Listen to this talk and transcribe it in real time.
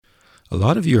A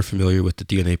lot of you are familiar with the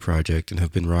DNA Project and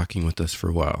have been rocking with us for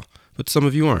a while, but some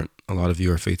of you aren't. A lot of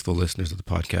you are faithful listeners of the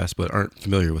podcast, but aren't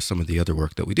familiar with some of the other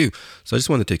work that we do. So I just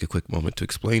want to take a quick moment to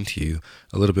explain to you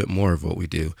a little bit more of what we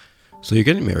do. So you're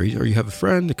getting married, or you have a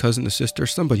friend, a cousin, a sister,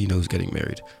 somebody you know is getting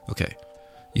married. Okay.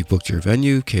 You've booked your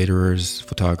venue, caterers,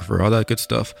 photographer, all that good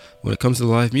stuff. When it comes to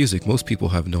live music, most people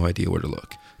have no idea where to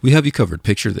look. We have you covered.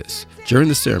 Picture this. During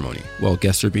the ceremony, while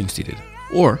guests are being seated,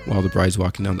 or while the bride's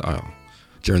walking down the aisle.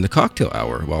 During the cocktail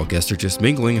hour, while guests are just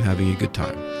mingling and having a good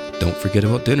time. Don't forget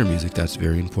about dinner music. That's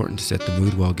very important to set the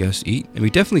mood while guests eat. And we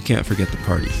definitely can't forget the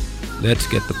party. Let's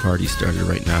get the party started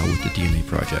right now with the DNA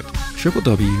Project.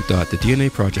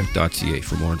 www.thednaproject.ca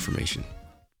for more information.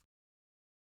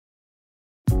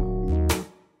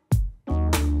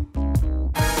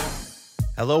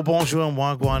 Hello, bonjour, and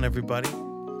wagwan, everybody.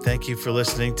 Thank you for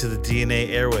listening to the DNA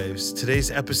Airwaves. Today's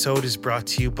episode is brought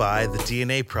to you by the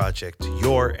DNA Project,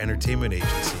 your entertainment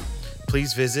agency.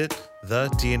 Please visit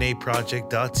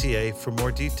thednaproject.ca for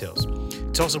more details.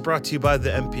 It's also brought to you by the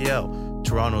MPL,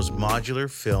 Toronto's modular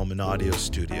film and audio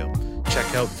studio.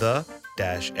 Check out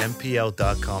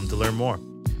the-mpl.com to learn more.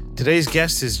 Today's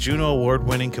guest is Juno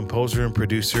Award-winning composer and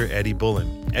producer Eddie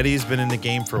Bullen. Eddie has been in the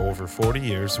game for over 40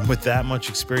 years, and with that much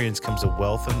experience comes a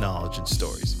wealth of knowledge and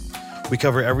stories. We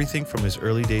cover everything from his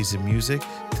early days in music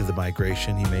to the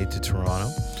migration he made to Toronto.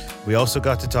 We also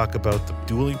got to talk about the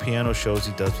dueling piano shows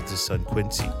he does with his son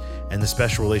Quincy and the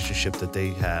special relationship that they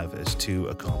have as two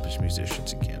accomplished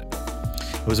musicians in Canada.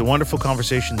 It was a wonderful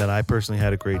conversation that I personally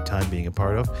had a great time being a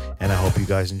part of, and I hope you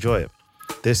guys enjoy it.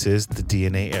 This is the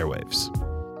DNA Airwaves.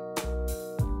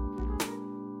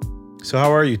 So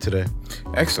how are you today?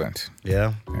 Excellent.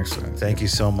 Yeah? Excellent. Thank you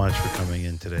so much for coming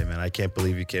in today, man. I can't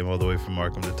believe you came all the way from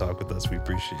Markham to talk with us. We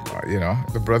appreciate it.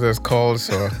 The brothers called,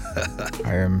 so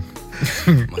I am...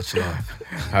 Much love.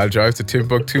 I'll drive to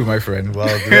Timbuktu, my friend.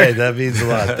 Well, great. That means a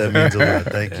lot. That means a lot.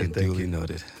 Thank you. Thank Duly you.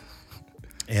 noted.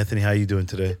 Anthony, how you doing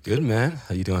today? Good, man.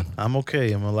 How you doing? I'm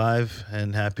okay. I'm alive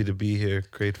and happy to be here.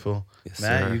 Grateful. Yes,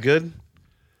 Matt, sir. you good?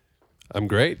 I'm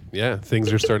great. Yeah,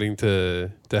 things are starting to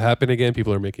happen again.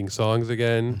 People are making songs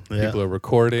again. Yeah. People are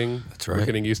recording. That's right. We're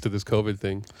getting used to this COVID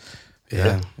thing.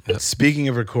 Yeah. Speaking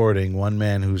of recording, one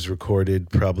man who's recorded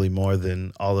probably more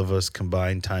than all of us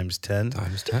combined times 10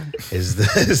 Times 10. is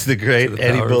the great To the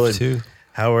Eddie power of Bullen. 2.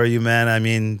 How are you, man? I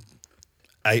mean,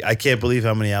 I can't believe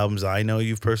how many albums I know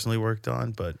you've personally worked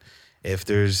on, but if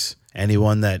there's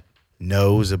anyone that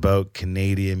knows about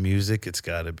Canadian music, it's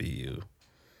got to be you.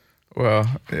 Well,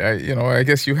 I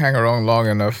guess you hang around long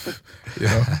enough,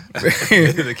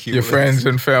 The key your words. friends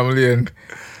and family and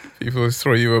people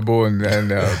throw you a bone,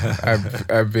 and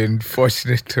I've been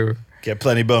fortunate to, Get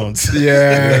plenty bones.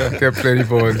 get plenty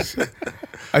bones.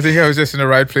 I think I was just in the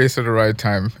right place at the right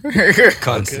time.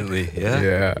 Constantly, yeah?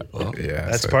 Yeah, Well, yeah.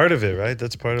 That's so- part of it, right?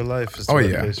 That's part of life. It's the Oh, right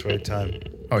yeah. place, right time.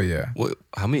 Oh, yeah.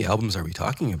 How many albums are we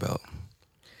talking about?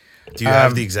 Do you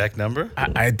have the exact number?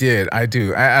 I do.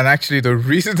 And actually, the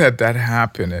reason that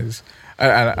happened is,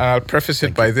 and I'll preface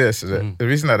it by this: the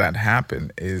reason that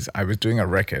happened is I was doing a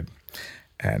record,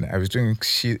 and I was doing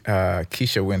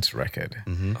Keisha Wynte's record,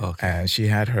 Okay. and she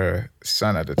had her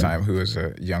son at the time, who was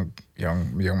a young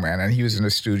man, and he was in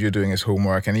the studio doing his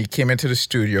homework, and he came into the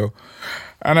studio,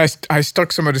 and I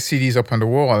stuck some of the CDs up on the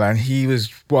wall, and he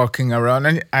was walking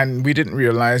around, and we didn't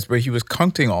realize, but he was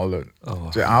counting all the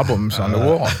albums on the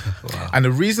wall. Wow. And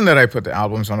the reason that I put the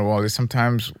albums on the wall is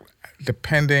sometimes,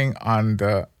 depending on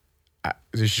the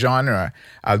genre,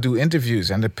 I'll do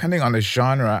interviews, and depending on the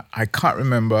genre, I can't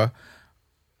remember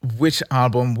which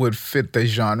album would fit the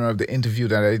genre of the interview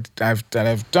that I've done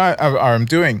or I'm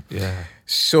doing. Yeah.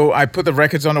 So I put the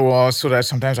records on the wall so that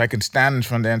sometimes I can stand in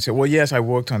front there and say, well, yes, I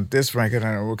worked on this record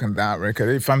and I worked on that record.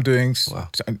 If I'm doing,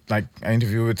 like, an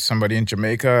interview with somebody in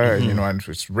Jamaica, and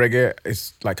it's reggae,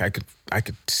 it's like I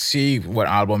could see what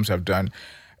albums I've done.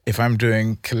 If I'm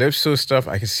doing calypso stuff,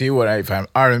 I can see if I'm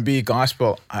R&B,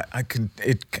 gospel, I can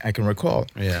recall.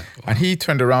 Yeah. And he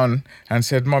turned around and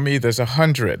said, Mommy, there's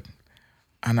 100.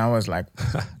 And I was like,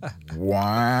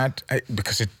 what?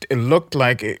 Because it looked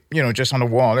like, just on the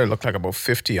wall, it looked like about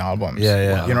 50 albums.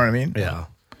 Yeah. You know what I mean? Yeah.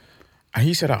 And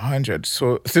he said 100.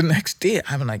 So the next day,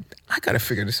 I'm like, I got to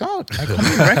figure this out. Like, how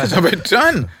many records have I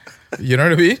done? You know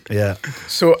what I mean? Yeah.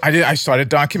 So I started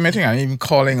documenting and even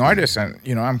calling artists. And,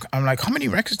 I'm like, how many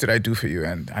records did I do for you?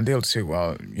 And they'll say,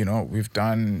 well, we've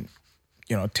done,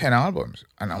 10 albums.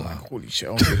 And I'm like, holy shit,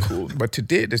 okay, cool. But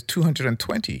today, there's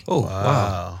 220. Oh,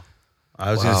 wow. I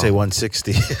was going to say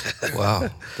 160. Wow.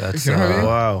 That's, You know what I mean?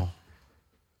 Wow.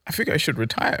 I figure I should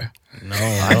retire. No,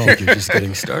 I think you're just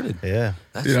getting started. Yeah.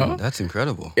 That's, You know? that's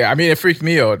incredible. Yeah, I mean, it freaked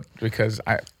me out because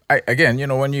I again,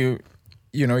 when you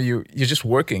you're just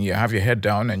working. You have your head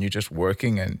down and you're just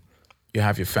working, and you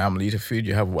have your family to feed.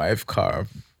 You have wife, car,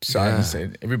 sons,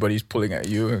 and everybody's pulling at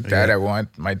you. Dad, I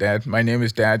want. My name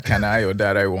is Dad, can I? Or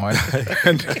Dad, I want.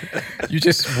 And you're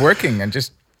just working and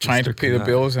just trying to pay the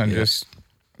bills and just,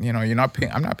 you're not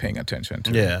paying. I'm not paying attention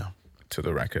to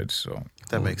the records. So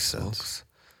that makes sense.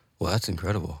 Well, that's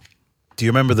incredible. Do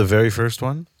you remember the very first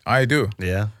one? I do.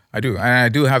 Yeah. I do. And I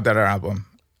do have that album.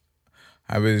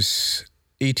 I was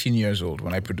 18 years old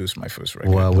when I produced my first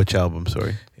record. Wow, which album?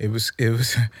 Sorry. It was,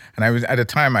 and I was at the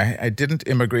time I didn't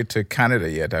immigrate to Canada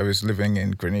yet. I was living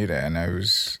in Grenada, and I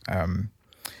was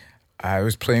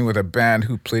playing with a band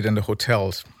who played in the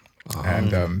hotels,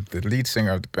 and the lead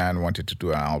singer of the band wanted to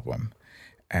do an album,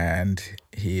 and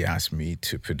he asked me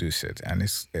to produce it. And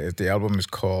the album is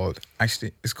called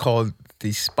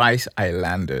The Spice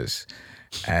Islanders,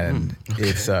 and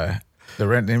it's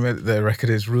the name of the record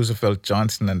is Roosevelt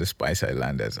Johnson and the Spice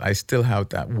Islanders. I still have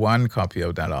that one copy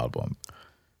of that album.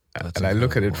 And I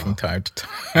look at it from time to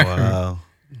time. Wow.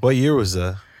 What year was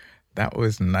that? That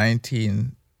was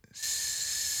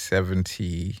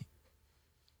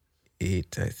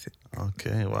 1978, I think.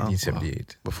 Okay, wow.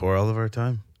 1978. Before all of our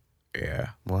time.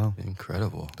 Yeah. Wow.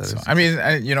 Incredible. I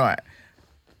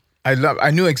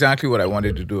knew exactly what I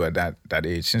wanted to do at that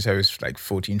age. Since I was like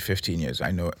 14, 15 years,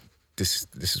 I know this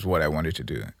is what I wanted to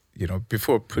do.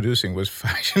 Before producing was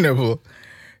fashionable,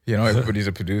 everybody's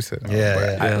a producer.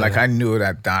 I knew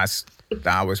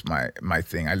that was my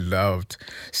thing. I loved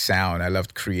sound. I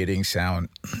loved creating sound.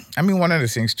 I mean, one of the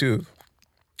things too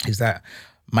is that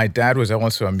my dad was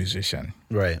also a musician.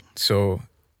 Right. So,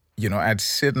 I'd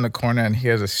sit in the corner and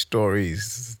hear the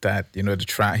stories that,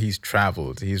 he's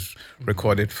traveled. He's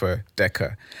recorded for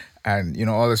Decca. And,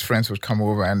 all his friends would come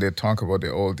over and they'd talk about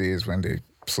the old days when they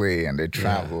play and they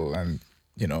travel and,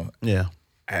 Yeah.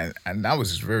 And that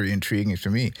was very intriguing to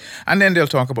me. And then they'll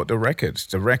talk about the records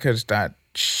that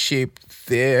shaped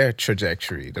their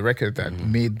trajectory, the records that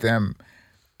made them,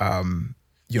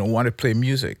 want to play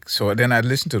music. So then I'd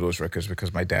listen to those records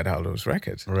because my dad had those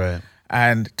records. Right.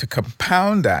 And to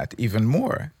compound that even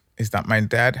more is that my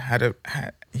dad had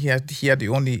the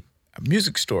only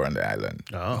music store on the island.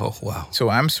 Oh, wow. So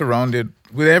I'm surrounded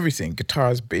with everything: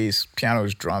 guitars, bass,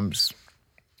 pianos, drums,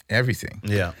 everything.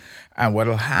 Yeah. And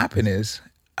what'll happen is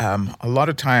a lot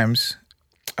of times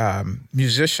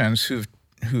musicians who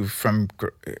have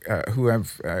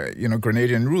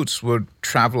Grenadian roots would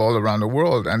travel all around the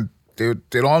world, and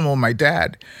they'd all know my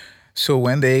dad. So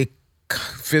when they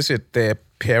visit their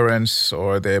parents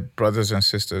or their brothers and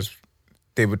sisters,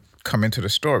 they would come into the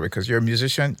store because you're a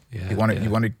musician. You want to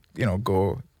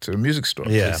go to the music store.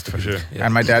 Yeah, for sure. Yeah.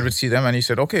 And my dad would see them and he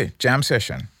said, okay, jam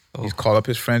session. He'd call up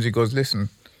his friends. He goes, listen,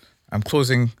 I'm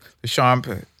closing the shop.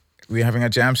 We're having a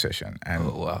jam session.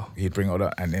 And he'd bring all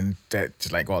that. And then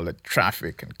that's like all the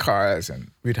traffic and cars, and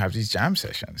we'd have these jam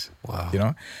sessions.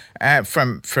 Wow. And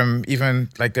from even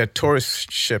like the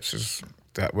tourist ships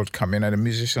that would come in, and the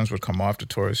musicians would come off the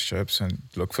tourist ships and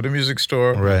look for the music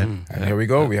store. Right. And here we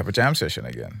go. We have a jam session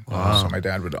again. Wow. So my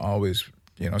dad would always,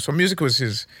 so music was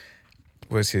his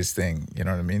thing. You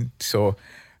know what I mean? So,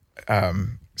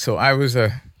 so I was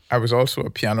also a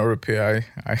piano repair.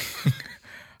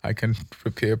 I can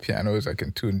repair pianos. I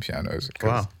can tune pianos.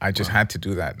 Wow. I just had to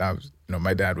do that. That was,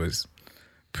 my dad was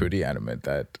pretty adamant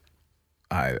that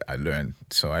I learned.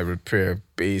 So I repair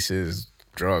basses,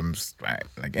 drums, right,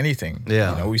 like anything.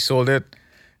 Yeah. We sold it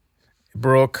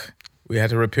broke. We had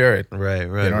to repair it. Right. You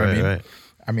know what I mean? Right.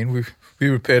 I mean, we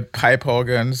repaired pipe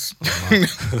organs,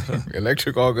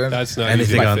 electric organs. That's not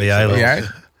anything easy. on the island.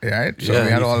 Yeah. So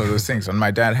we had all of those things. And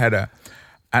my dad had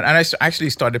and I actually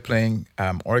started playing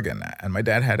organ. And my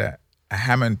dad had a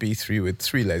Hammond B3 with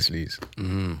 3 Leslies.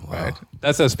 Wow. Right?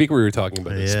 That's that speaker we were talking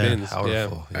about. It spins.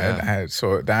 Powerful. Yeah.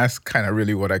 So that's kind of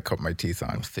really what I cut my teeth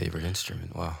on. My favorite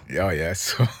instrument. Wow. Oh, yeah.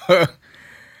 So,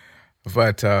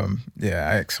 but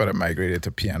I sort of migrated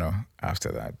to piano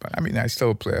after that. But I mean, I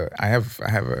still play. I have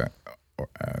a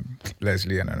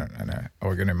Leslie and an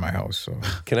organ in my house. So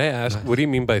Can I ask, what do you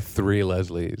mean by 3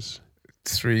 Leslies?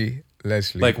 3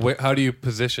 Leslie. Like, how do you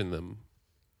position them?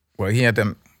 Well, he had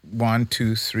them 1,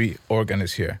 2, 3 organ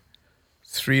is here.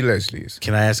 3 Leslies.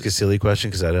 Can I ask a silly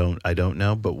question? Because I don't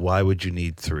know, but why would you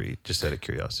need 3? Just out of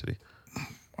curiosity.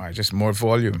 Why, just more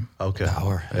volume. Okay.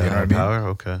 Power. Yeah, You know what I mean? power.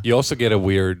 Okay. You also get a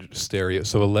weird stereo.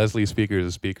 So a Leslie speaker is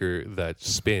a speaker that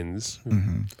spins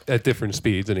at different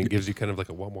speeds, and it gives you kind of like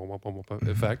a wah, wah, wah, wah, wah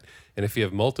effect. And if you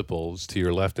have multiples to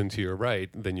your left and to your right,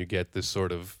 then you get this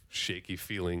sort of shaky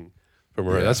feeling from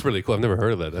around. That's really cool. I've never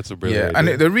heard of that. That's a brilliant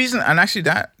idea. And the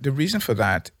reason for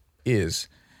that is,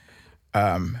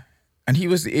 and and he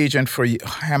was the agent for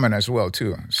Hammond as well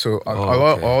too. So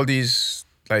all these,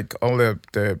 like all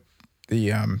the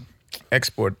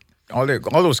export, all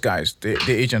those guys,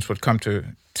 the agents would come to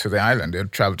the island.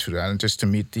 They'd travel to the island just to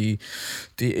meet the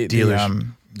dealers,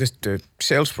 the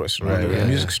salesperson, right, the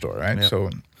music store, right? Yeah. So,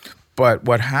 but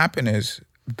what happened is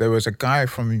there was a guy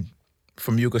from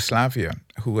Yugoslavia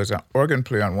who was an organ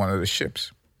player on one of the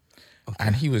ships,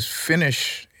 and he was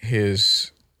finished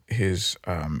his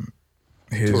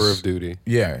tour of duty.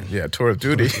 Yeah, tour of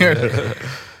duty,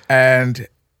 and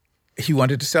he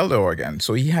wanted to sell the organ.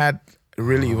 So he had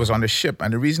he was on the ship,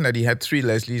 and the reason that he had 3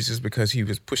 Leslies is because he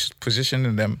was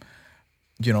positioning them,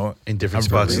 in different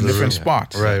spots.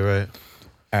 Spots. Right.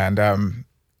 And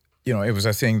it was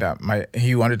a thing that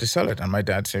he wanted to sell it, and my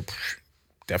dad said,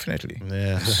 definitely.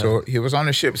 Yeah. So he was on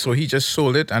the ship, so he just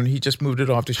sold it and he just moved it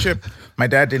off the ship. My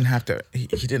dad didn't have to. He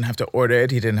didn't have to order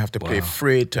it. He didn't have to pay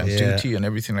freight and duty and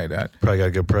everything like that. Probably got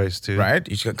a good price too. Right.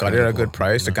 He got it at a good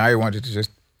price. The guy wanted to just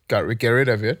get rid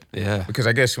of it. Yeah. Because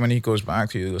I guess when he goes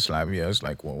back to Yugoslavia, it's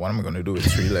like, well, what am I going to do with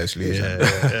 3 Leslies?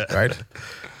 Right.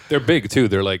 They're big too.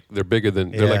 They're bigger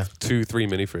than they're like 2-3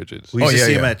 mini fridges. We used to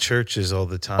see them at churches all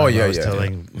the time. I was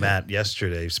telling Matt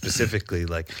yesterday specifically,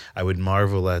 like I would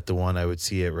marvel at the one I would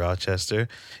see at Rochester.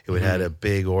 It would had a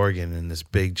big organ and this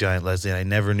big giant Leslie, and I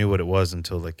never knew what it was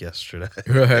until like yesterday.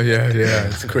 Yeah,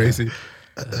 it's crazy.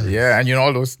 And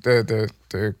all those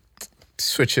the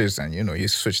switches, and you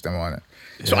switch them on it.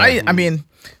 So I mean,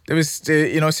 there was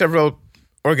several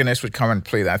organists would come and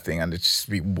play that thing, and it'd just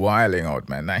be wilding out,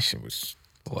 man. That shit was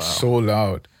so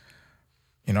loud,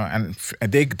 and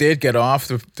they'd get off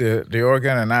the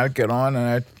organ, and I'd get on,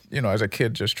 and I, as a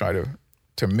kid, just try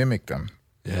to mimic them,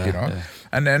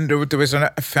 And then there was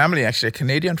a family, actually a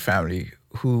Canadian family,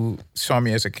 who saw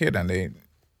me as a kid, and they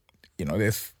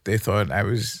thought I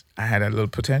had a little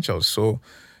potential, so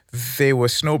they were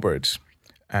snowbirds,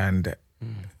 and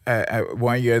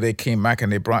one year they came back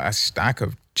and they brought a stack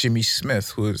of Jimmy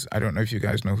Smith, I don't know if you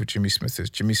guys know who Jimmy Smith is.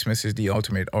 Jimmy Smith is the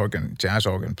ultimate jazz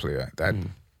organ player. That,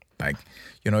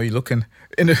 you look in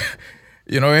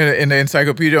the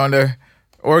encyclopedia on the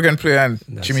organ player, and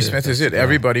Jimmy Smith is it.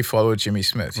 Everybody followed Jimmy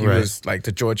Smith. He was like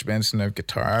the George Benson of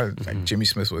guitar. Like Jimmy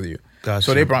Smith with you. Gotcha.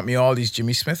 So they brought me all these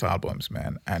Jimmy Smith albums,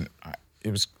 man, and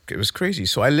it was crazy.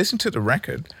 So I listened to the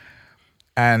record,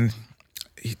 and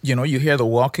you hear the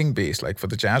walking bass, like for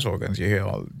the jazz organs, you hear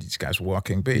all these guys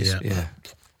walking bass. Yeah.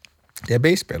 They're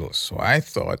bass pedals. So I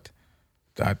thought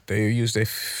that they use their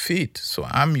feet. So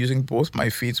I'm using both my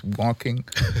feet walking.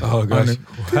 Oh, gosh.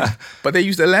 But they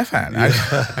use their left hand.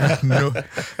 I know.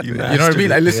 You know what I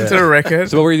mean? I listened to the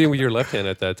record. So what were you doing with your left hand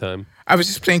at that time? I was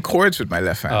just playing chords with my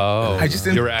left hand. Oh, I just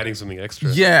didn't. You were adding something extra.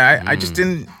 Yeah, I just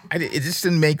didn't. It just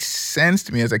didn't make sense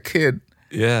to me as a kid.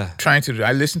 Yeah.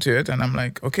 I listened to it and I'm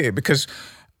like, okay, because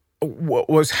what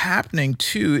was happening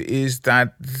too is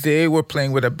that they were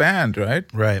playing with a band, right?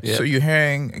 Right. Yeah. So you're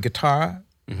hearing a guitar,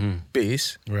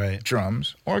 bass,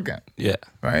 drums, organ. Yeah.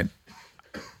 Right?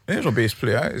 There's no bass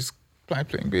player, is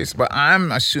playing bass. But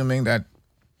I'm assuming that,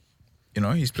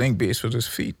 he's playing bass with his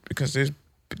feet because there's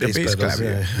the bass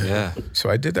clavier. Yeah.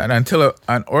 So I did that until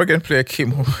an organ player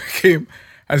came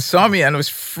and saw me and was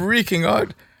freaking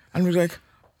out and was like,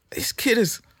 this kid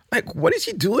is like, what is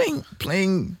he doing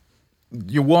playing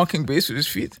your walking bass with his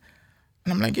feet?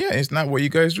 And I'm like, yeah, it's not what you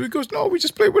guys do. He goes, no, we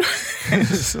just play with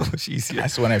It's so much easier.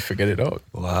 That's when I figured it out.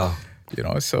 Wow.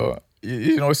 So,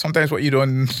 sometimes what you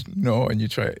don't know and you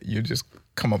just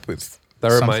come up with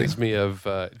That something. reminds me of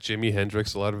Jimi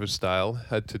Hendrix. A lot of his style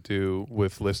had to do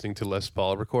with listening to Les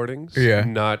Paul recordings. Yeah.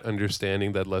 Not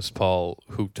understanding that Les Paul,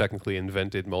 who technically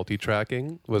invented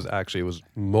multi-tracking, was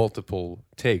multiple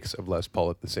takes of Les Paul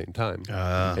at the same time.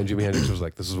 And Jimi Hendrix was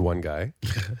like, this is one guy.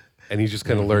 And he just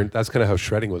kind of learned, that's kind of how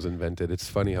shredding was invented. It's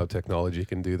funny how technology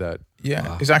can do that. Yeah.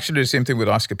 Wow. It's actually the same thing with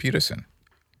Oscar Peterson,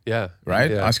 Yeah. right?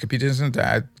 Yeah. Oscar Peterson's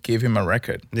dad gave him a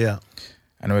record. Yeah.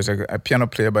 And there was a piano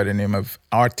player by the name of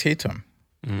Art Tatum.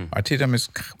 Art Tatum is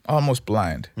almost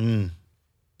blind.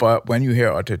 But when you hear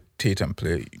Art Tatum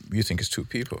play, you think it's two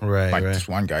people. Right, Like right. this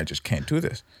one guy just can't do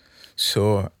this.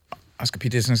 So Oscar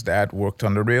Peterson's dad worked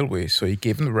on the railway. So he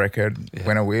gave him the record,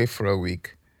 went away for a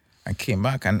week, and came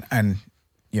back and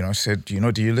said, do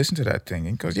you listen to that thing?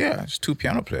 And he goes, yeah, it's two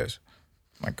piano players.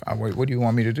 I'm like, what do you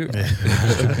want me to do?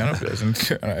 It's two piano players.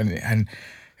 And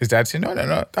his dad said, no,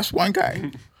 that's one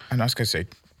guy. And Oscar said,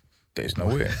 there's no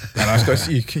way. And Oscar,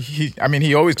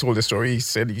 he always told the story. He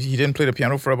said he didn't play the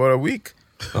piano for about a week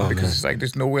because it's like,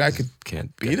 there's no way I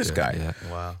can't be this guy. Yeah.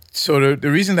 Wow. So the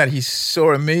reason that he's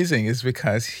so amazing is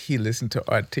because he listened to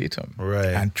Art Tatum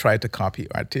and tried to copy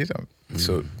Art Tatum.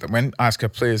 So when Oscar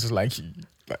plays, it's like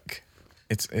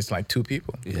it's like two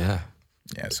people. Yeah.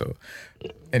 Yeah. So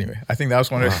anyway, I think that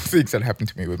was one of the things that happened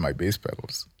to me with my bass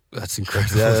pedals. That's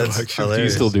incredible. Yeah, that's Do you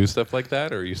hilarious. still do stuff like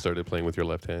that, or you started playing with your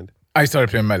left hand? I started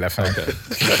playing my left hand.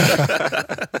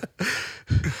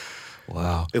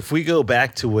 Wow. If we go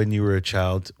back to when you were a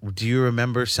child, do you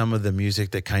remember some of the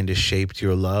music that kind of shaped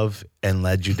your love and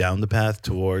led you down the path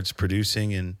towards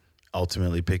producing and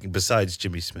ultimately picking, besides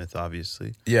Jimmy Smith,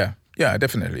 obviously? Yeah,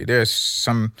 definitely. There's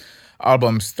some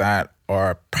albums that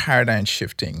are paradigm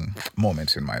shifting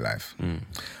moments in my life.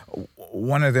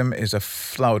 One of them is a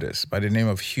flautist by the name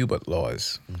of Hubert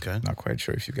Laws. Okay. Not quite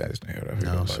sure if you guys know heard of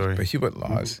No, Hubert sorry. Laws, but Hubert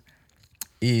Laws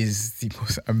is the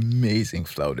most amazing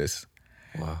flautist.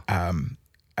 Wow.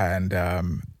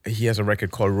 And he has a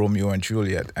record called Romeo and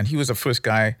Juliet, and he was the first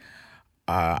guy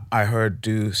I heard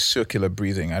do circular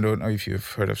breathing. I don't know if you've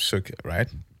heard of circular, right?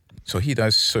 So he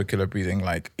does circular breathing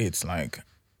like it's like.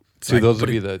 To those of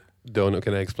you that don't know,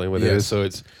 can I explain what it Yes. is? So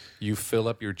it's you fill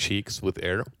up your cheeks with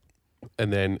air,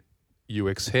 and then you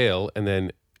exhale, and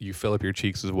then you fill up your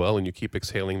cheeks as well, and you keep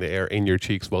exhaling the air in your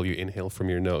cheeks while you inhale from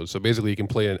your nose. So basically, you can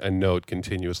play a note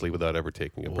continuously without ever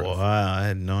taking a breath. Wow, I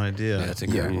had no idea. Yeah, that's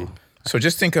incredible. So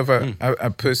just think of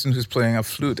a person who's playing a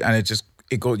flute, and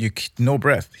it goes no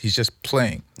breath. He's just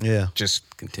playing. Yeah. Just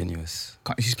Continuous.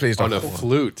 he plays On the a whole-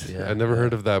 flute. Yeah. I've never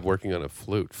heard of that working on a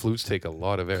flute. Flutes take a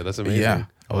lot of air. That's amazing. Yeah,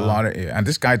 a lot of air. And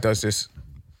this guy does this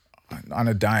on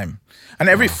a dime. And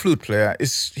every flute player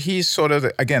he's sort of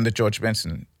the George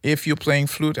Benson. If you're playing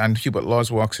flute and Hubert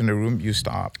Laws walks in the room, you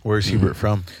stop. Where's Hubert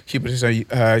from? Hubert is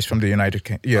he's from the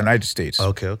United States.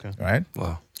 Okay. Right?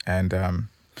 Wow. And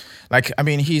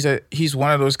he's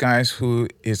one of those guys who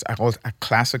is a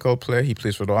classical player. He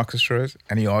plays with orchestras,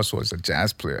 and he also is a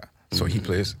jazz player. So he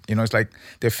plays, it's like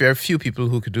there are very few people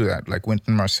who could do that. Like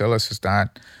Wynton Marsalis is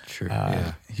that. Sure.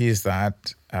 Yeah. He's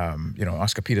that.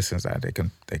 Oscar Peterson's that. They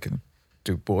can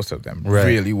do both of them Right.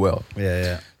 really well.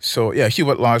 Yeah. So yeah,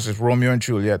 Hubert Laws is Romeo and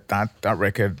Juliet. That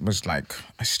record was like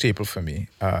a staple for me.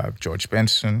 George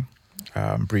Benson,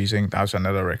 Breezing. That was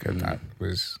another record that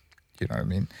was, you know what I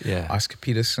mean? Yeah. Oscar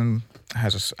Peterson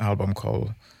has an album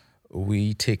called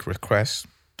We Take Requests.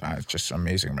 That's just an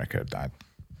amazing record. That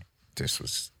this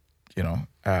was,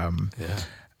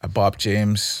 Bob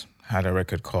James had a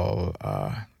record called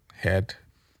Head.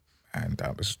 And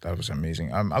that was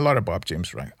amazing. A lot of Bob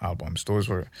James albums. Those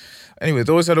are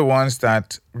the ones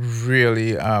that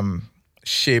really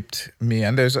shaped me.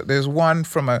 And there's one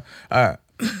from a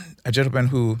gentleman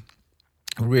who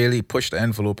really pushed the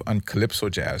envelope on calypso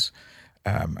jazz.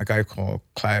 A guy called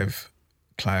Clive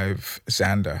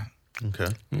Zander.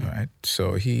 Okay. Right.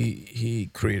 So he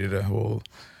created a whole.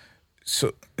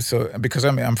 So because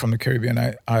I'm from the Caribbean,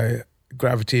 I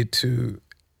gravitate to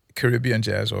Caribbean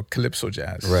jazz or calypso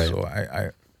jazz. Right. So I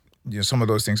some of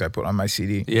those things I put on my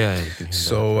CD. Yeah. You can hear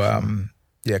So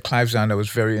Clive Zander was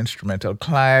very instrumental.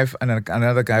 Clive and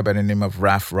another guy by the name of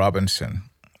Ralph Robinson,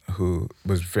 who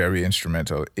was very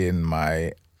instrumental in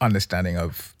my understanding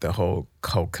of the whole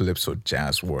how calypso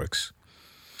jazz works.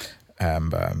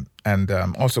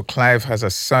 Also Clive has a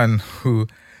son who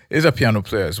is a piano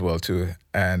player as well too,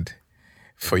 and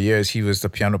for years he was the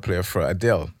piano player for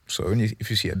Adele. So if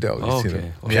you see Adele, you see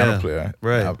the piano player.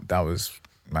 Right. That was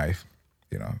my,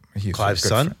 he's Clive's a good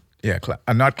son? friend. Yeah,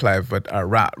 not Clive, but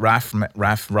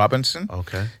Ralph Robinson.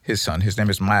 Okay. His son. His name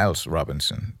is Miles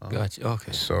Robinson. Gotcha.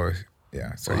 Okay. So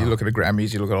you look at the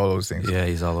Grammys, you look at all those things. Yeah,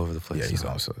 he's all over the place. Yeah, he's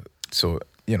also so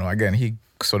again he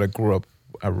sort of grew up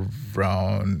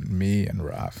around me and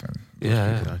Ralph and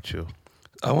Yeah. Got you.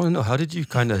 I want to know, how did you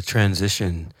kind of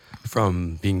transition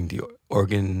from being the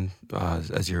organ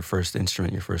as your first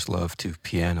instrument, your first love, to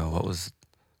piano? What was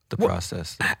the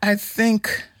process? I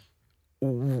think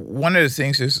one of the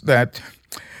things is that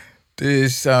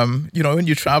there's, when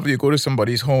you travel, you go to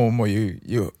somebody's home or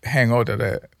you hang out at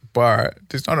a bar.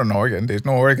 There's not an organ. There's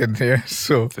no organ there.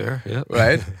 So Fair, yeah.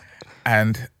 right,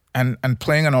 and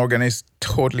playing an organ is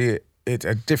it's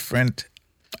a different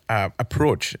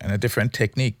approach and a different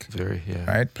technique. Very, yeah.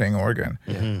 Right, playing organ,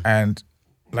 Yeah. and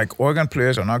like organ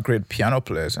players are not great piano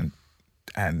players,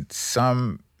 and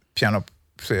some piano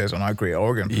players are not great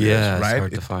organ players. Yeah, it's right.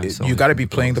 hard to find You someone got to who be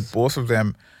playing the both. both of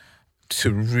them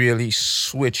to really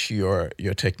switch your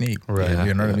technique. Right. Yeah,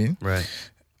 You know what I mean? Right.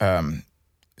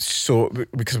 So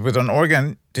because with an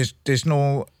organ, there's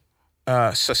no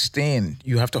sustain.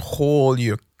 You have to hold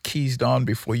your keys down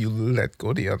before you let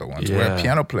go the other ones. Where a Yeah.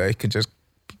 piano player can just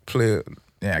play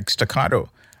staccato,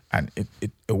 and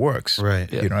it works.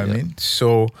 Right. You know what I mean?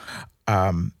 So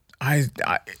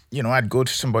I'd go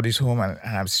to somebody's home and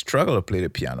I'd struggle to play the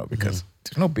piano because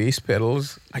there's no bass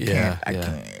pedals. I can't.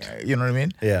 You know what I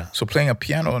mean? Yeah. So playing a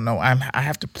piano, no, I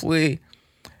have to play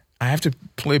I have to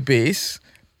play bass,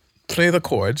 play the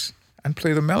chords, and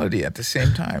play the melody at the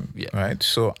same time, right?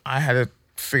 So I had to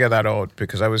figure that out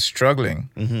because I was struggling,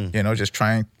 just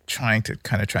trying to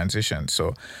kind of transition.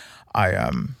 So I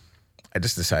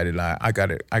just decided I got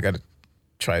to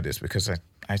try this because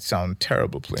I sound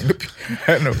terrible playing the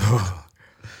piano.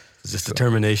 It's just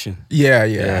determination.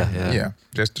 Yeah.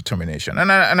 Just determination.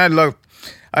 And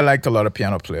I liked a lot of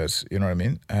piano players, you know what I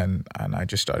mean? And I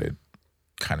just started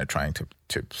kind of trying to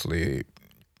play,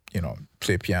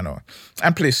 play piano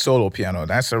and play solo piano.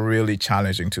 That's a really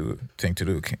challenging thing to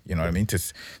do, you know what I mean?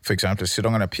 For example, sit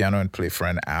on a piano and play for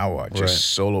an hour,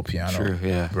 just solo piano. Sure,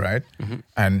 yeah. Right?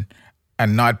 And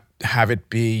not have it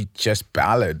be just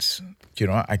ballads,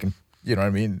 I can, you know what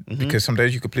I mean? Because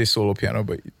sometimes you could play solo piano,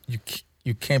 but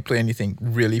you can't play anything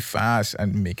really fast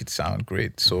and make it sound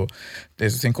great. So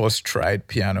there's a thing called stride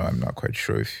piano. I'm not quite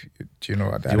sure if do you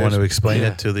know what that is. Do you want to explain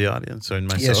it to the audience or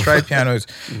myself? Yeah, stride piano is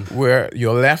where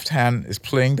your left hand is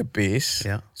playing the bass.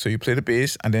 Yeah. So you play the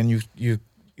bass and then you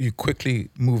quickly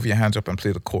move your hands up and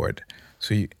play the chord.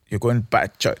 So you're going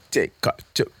back,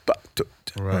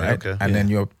 right? Okay. And then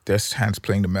your this hand's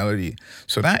playing the melody.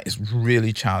 So that is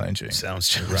really challenging. Sounds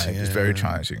challenging. Right. It's very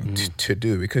challenging to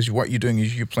do because what you're doing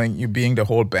is you're being the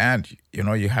whole band.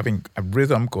 You're having a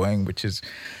rhythm going, which is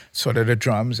sort of the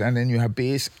drums, and then you have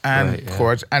bass and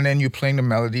chords, and then you're playing the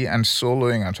melody and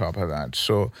soloing on top of that.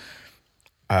 So,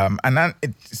 and then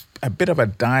it's a bit of a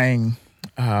dying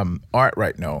art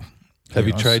right now. Have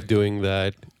you tried doing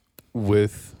that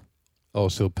with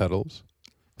also pedals?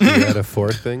 You had a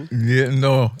fourth thing? Yeah,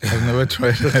 no, I've never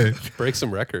tried that. Break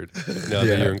some record now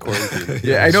that you're in quarantine.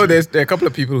 Yeah, I know there are a couple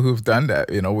of people who've done that,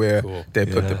 where they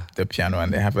put the piano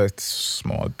and they have a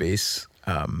small bass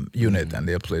unit and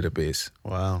they'll play the bass.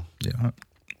 Wow. Yeah.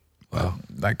 Wow.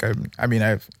 Like,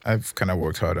 I've kind of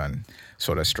worked hard on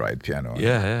sort of stride piano.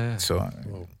 Yeah. So,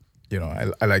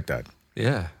 I like that.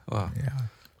 Yeah. Wow. Yeah.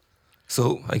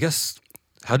 So I guess,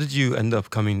 how did you end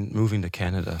up moving to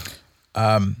Canada?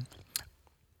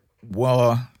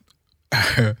 Well,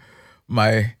 I'll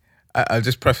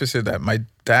just preface it that my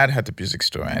dad had the music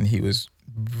store and he was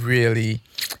really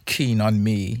keen on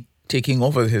me taking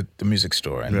over the music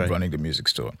store and running the music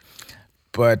store.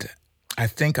 But I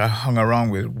think I hung around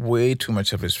with way too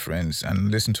much of his friends and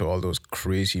listened to all those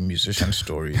crazy musician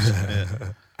stories.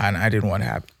 And I didn't want to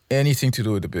have anything to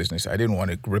do with the business. I didn't want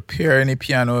to repair any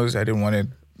pianos. I didn't want to,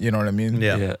 you know what I mean?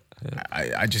 Yeah.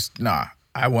 I just,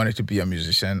 I wanted to be a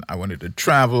musician. I wanted to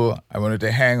travel. I wanted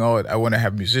to hang out. I want to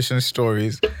have musician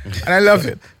stories. And I love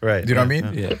it. Right. Do you know what I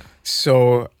mean? Yeah.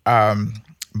 So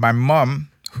my mom,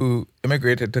 who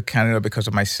immigrated to Canada because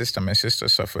of my sister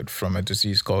suffered from a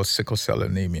disease called sickle cell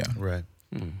anemia. Right.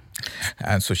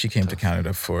 And so she came to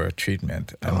Canada for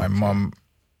treatment. And my mom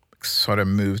sort of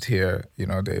moved here.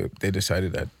 They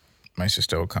decided that my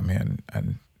sister would come here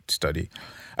and study.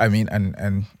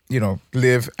 And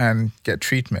live and get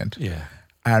treatment. Yeah.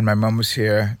 And my mom was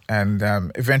here, and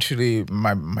eventually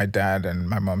my dad and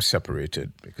my mom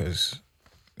separated because,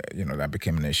 that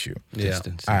became an issue. Yeah.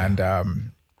 Distance. And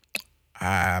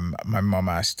my mom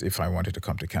asked if I wanted to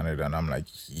come to Canada, and I'm like,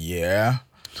 yeah.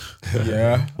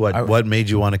 What made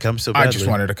you want to come so badly? I just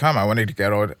wanted to come. I wanted to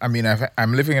get out.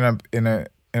 I'm living on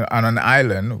an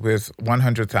island with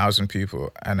 100,000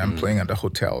 people, and I'm playing at the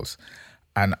hotels,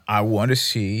 and I want to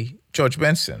see George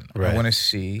Benson. Right. I want to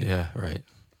see. Yeah. Right.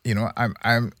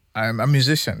 I'm a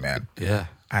musician, man. Yeah.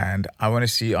 And I want to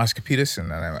see Oscar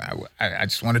Peterson, and I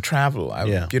just want to travel. I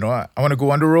want to go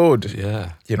on the road.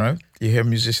 Yeah. You hear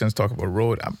musicians talk about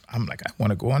road. I'm like, I want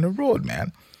to go on the road,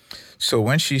 man. So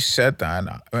when she said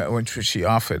that, when she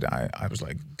offered, I was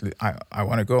like, I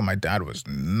want to go. My dad was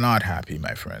not happy,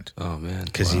 my friend. Oh, man.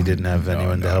 Because he didn't have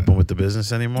anyone to help him with the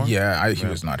business anymore? Yeah, he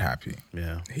was not happy.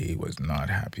 Yeah. He was not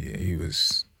happy. He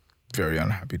was very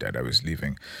unhappy that I was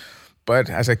leaving.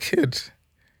 But as a kid,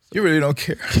 you really don't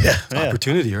care. Yeah.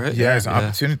 Opportunity, right? Yeah, it's an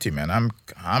opportunity, man.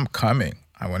 I'm coming.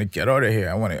 I want to get out of here.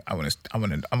 I want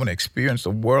to experience the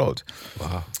world.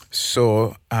 Wow.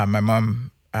 So my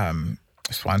mom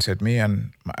sponsored me,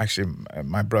 and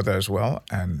my brother as well,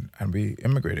 and we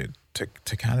immigrated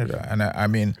to Canada. And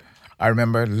I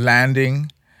remember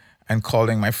landing and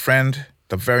calling my friend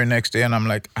the very next day, and I'm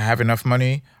like, I have enough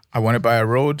money. I want to buy a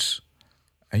Rhodes.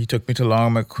 And he took me to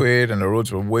Long McQuaid, and the roads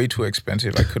were way too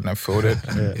expensive. I couldn't afford it.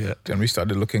 Yeah. Then we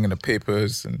started looking in the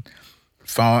papers and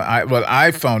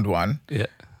I found one. Yeah.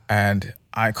 And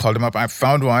I called him up. I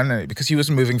found one because he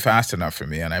wasn't moving fast enough for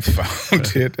me, and I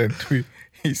found it. And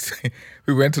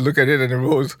we went to look at it, and the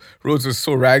roads were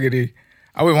so raggedy.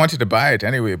 I wanted to buy it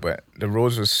anyway, but the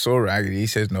roads were so raggedy. He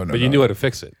says, no. But you knew how to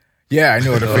fix it. Yeah, I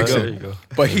know how to fix There it. you go.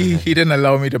 But he didn't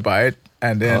allow me to buy it.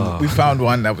 And then we found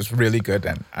one that was really good,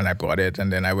 and I bought it.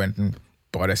 And then I went and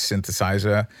bought a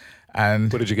synthesizer.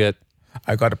 And What did you get?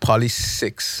 I got a Poly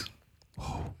 6,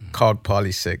 Cog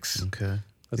Poly 6. Okay.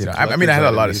 You know, I mean, I had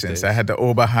a lot of synths. things. I had the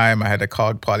Oberheim, I had the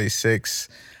Cog Poly 6.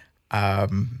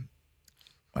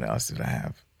 What else did I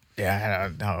have? Yeah, I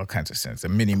had all kinds of synths. The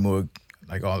Mini Moog,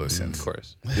 like all those synths. Of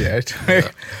course. Yeah.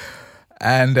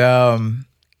 and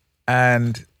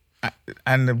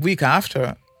the week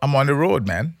after, I'm on the road,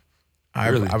 man.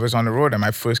 Really? I was on the road, and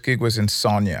my first gig was in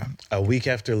Sonia. A week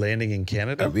after landing in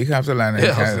Canada? A week after landing in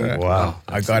Yeah, I was Canada, like, wow.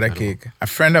 I That's got a incredible. gig. A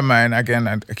friend of mine, again,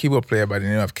 a keyboard player by the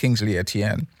name of Kingsley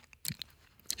Etienne.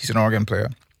 He's an organ player.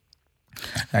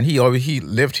 And he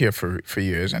lived here for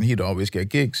years, and he'd always get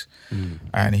gigs.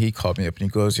 And he called me up and he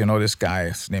goes, you know, this guy,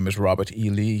 his name is Robert E.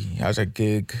 Lee. He has a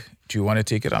gig. Do you want to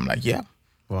take it? I'm like, yeah.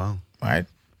 Wow. Right?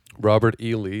 Robert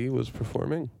E. Lee was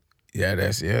performing. Yeah,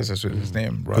 that's what his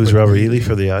name. Who's Robert Ely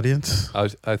for the audience?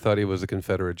 I thought he was a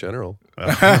Confederate general.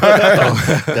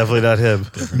 Definitely not him.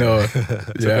 No. So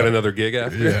got another gig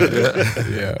after.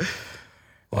 Yeah.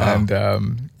 Wow.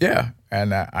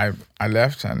 And I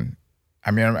left, and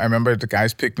I mean, I remember the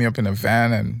guys picked me up in a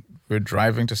van, and we're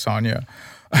driving to Sonia.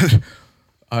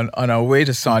 on our way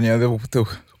to Sonia, the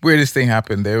weirdest thing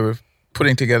happened. They were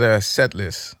putting together a set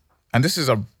list, and this is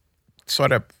a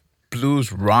sort of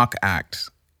blues rock act,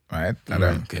 right? That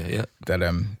I'm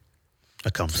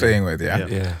playing with,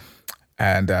 Yeah.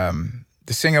 And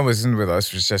the singer wasn't with us;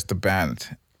 it was just the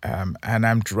band. And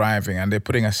I'm driving, and they're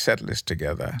putting a set list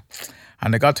together.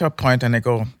 And they got to a point, and they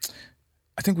go,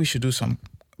 "I think we should do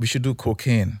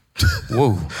cocaine."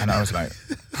 Whoa. And I was like,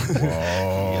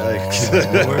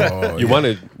 "Whoa!" You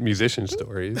wanted musician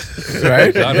stories.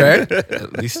 right? Got it. Right?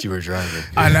 At least you were driving.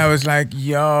 And I was like,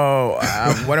 "Yo,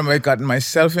 what am I gotten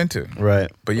myself into?"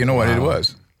 Right. But you know what it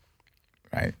was,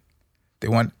 right?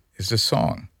 It's a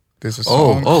song. There's a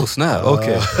song. Oh, snap.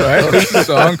 Okay. Right? There's a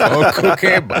song called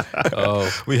Cocaine.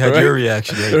 We had Right? your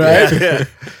reaction. Right?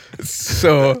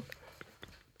 So,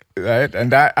 right?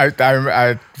 And that,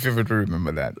 I vividly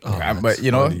remember that. But,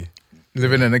 you know, funny.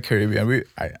 living in the Caribbean,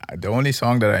 the only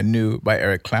song that I knew by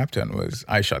Eric Clapton was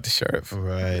I Shot the Sheriff.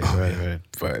 Right.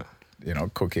 But, you know,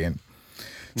 cocaine.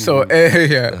 So,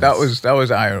 that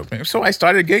was eye-opening. So I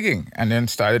started gigging and then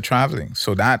started traveling.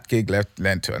 So that gig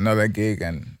led to another gig,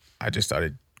 and I just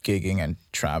started gigging and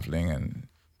traveling and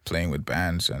playing with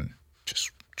bands and just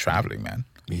traveling, man.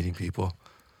 Meeting people.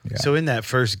 Yeah. So in that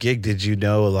first gig, did you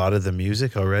know a lot of the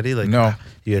music already? Like No.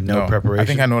 You had no preparation? I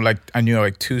think I knew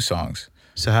 2 songs.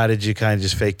 So how did you kind of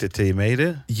just fake it till you made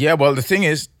it? Yeah, well, the thing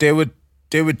is, they would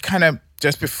kind of,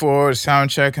 just before the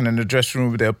sound check and in the dressing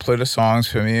room, they'll play the songs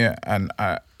for me, and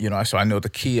so I know the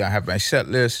key. I have my set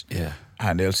list. Yeah.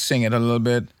 And they'll sing it a little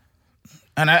bit.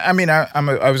 And I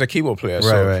was a keyboard player,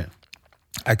 so Right.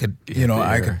 I could,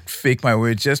 I could fake my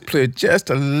way, just play just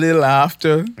a little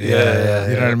after. Yeah.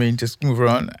 You know what I mean? Just move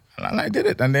around. And I did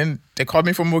it. And then they called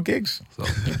me for more gigs. So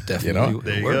definitely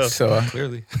There it you worked. go. So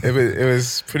Clearly. it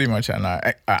was pretty much an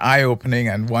eye-opening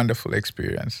and wonderful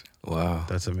experience. Wow.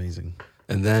 That's amazing.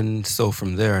 And then, so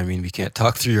from there, I mean, we can't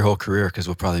talk through your whole career because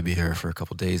we'll probably be here for a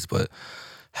couple days, but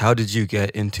how did you get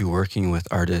into working with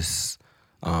artists,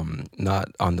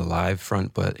 not on the live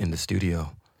front, but in the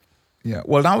studio? Yeah,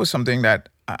 well, that was something that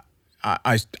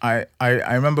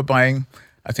I remember buying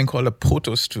a thing called a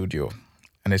Poto Studio,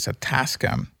 and it's a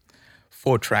Tascam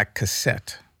 4-track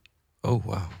cassette, Oh,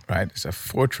 wow. right? It's a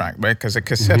 4-track, right? Because a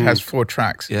cassette has 4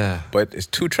 tracks. Yeah. But it's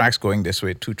 2 tracks going this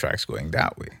way, 2 tracks going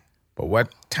that way. But what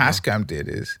Tascam did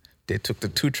is they took the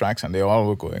 2 tracks and they all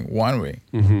were going one way,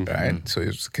 right? So it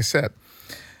was a cassette.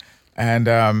 And,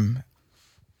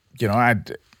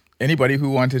 anybody who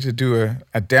wanted to do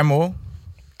a demo,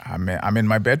 I'm in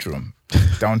my bedroom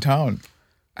downtown.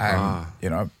 And,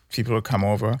 people would come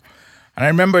over. And I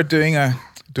remember doing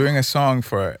a song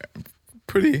for a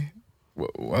pretty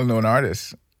well-known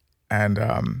artist. And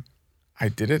I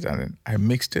did it and I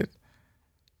mixed it.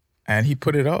 And he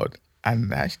put it out.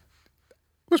 And I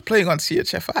was playing on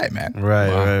CHFI, man.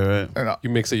 Right. And, You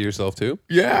mix it yourself too?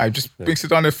 yeah, I just mixed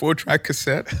it on a 4-track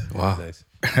cassette, Wow. Nice.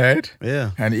 right?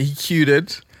 Yeah. And he cued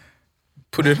it,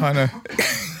 put it on a...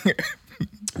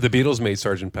 The Beatles made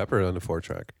Sgt. Pepper on a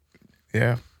 4-track.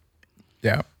 Yeah.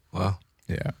 Wow.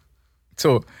 Yeah.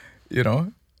 So,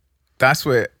 that's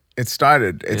where it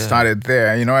started. It Yeah. started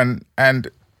there, and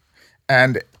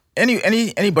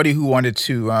anybody who wanted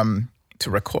to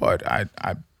record, I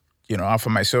offer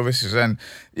my services, and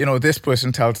this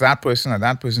person tells that person, and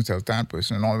that person tells that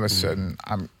person, and all of a sudden,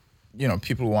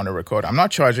 people want to record. I'm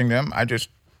not charging them. I'm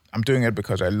doing it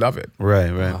because I love it.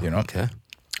 Right. You know? Okay.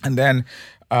 And then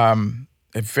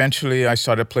eventually I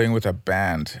started playing with a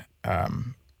band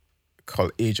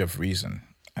called Age of Reason.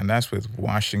 And that's with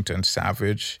Washington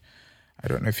Savage. I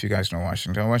don't know if you guys know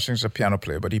Washington. Washington's a piano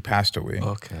player, but he passed away.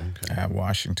 Okay.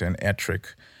 Washington,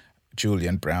 Ettrick,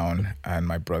 Julian Brown, and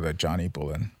my brother Johnny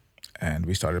Bullen. And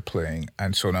we started playing.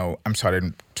 And so now I'm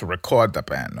starting to record the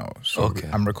band now. So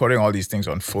I'm recording all these things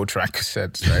on 4-track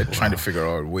cassettes, right? Wow. Trying to figure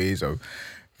out ways of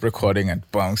recording and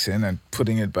bouncing and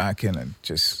putting it back in and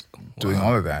just doing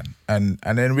all of that. And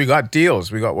then we got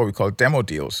deals. We got what we call demo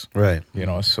deals. Right.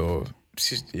 So,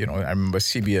 I remember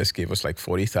CBS gave us like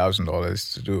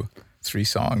 $40,000 to do 3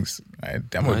 songs, right?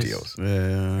 Demo deals.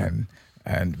 Yeah.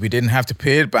 And we didn't have to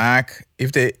pay it back.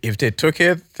 If they took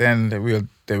it, then they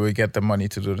would get the money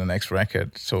to do the next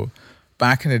record. So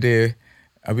back in the day,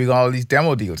 we got all these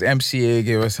demo deals. MCA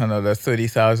gave us another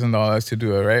 $30,000 to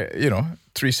do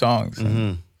 3 songs.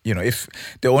 And, if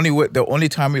the only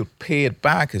time we'll pay it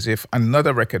back is if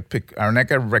another record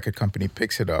company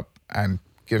picks it up and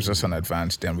gives us an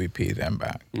advance, then we pay them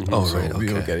back.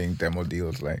 We were getting demo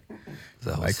deals like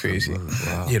crazy.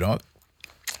 Wow.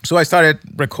 So I started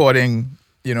recording,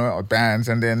 bands,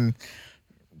 and then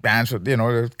bands would,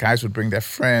 the guys would bring their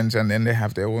friends, and then they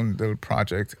have their own little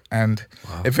project. And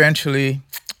eventually,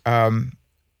 some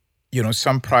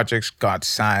projects got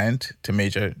signed to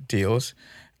major deals.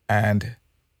 And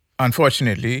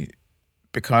unfortunately,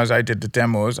 because I did the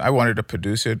demos, I wanted to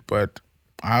produce it, but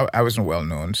I wasn't well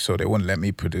known, so they wouldn't let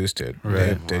me produce it.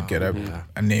 Right. They'd get a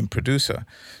named producer.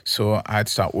 So I'd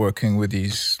start working with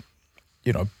these,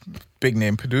 big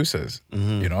name producers,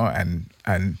 and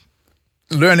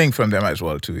learning from them as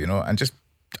well too, and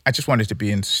I just wanted to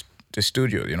be in the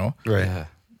studio, Right.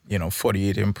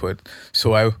 48 input.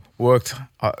 So I worked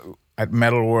at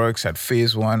Metalworks, at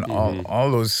Phase One,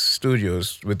 all those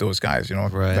studios with those guys,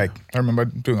 Right. Like I remember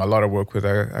doing a lot of work with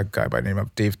a guy by the name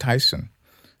of Dave Tyson.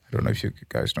 I don't know if you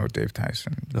guys know Dave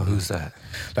Tyson. No, who's that?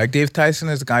 Like Dave Tyson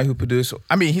is the guy who produced.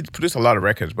 I mean, he produced a lot of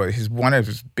records, but one of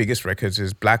his biggest records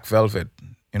is Black Velvet.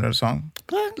 You know the song?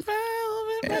 Black Velvet.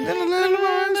 And then the little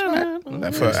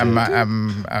ones. For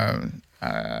Alana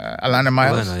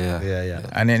Miles. Alana, Yeah.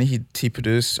 And then he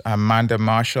produced Amanda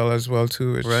Marshall as well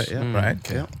too. Right. Yeah. Right.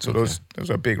 Yeah. So those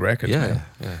are big records. Yeah.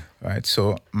 Right.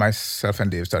 So myself and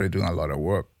Dave started doing a lot of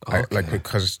work,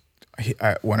 because.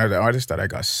 One of the artists that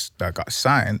got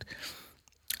signed,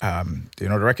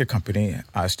 the record company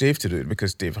asked Dave to do it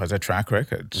because Dave has a track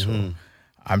record. So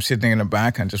I'm sitting in the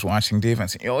back and just watching Dave and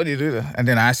saying, "How do you do that?" And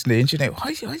then asking the engineer, "How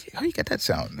you get that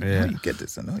sound? Yeah. How you get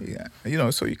this?" And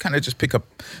so you kind of just pick up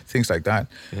things like that.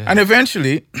 Yeah. And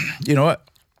eventually, you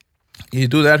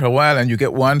do that for a while and you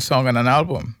get 1 song on an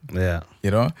album. Yeah.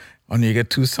 And you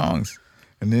get 2 songs,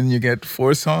 and then you get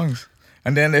 4 songs.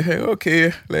 And then they say,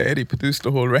 okay, let Eddie produce the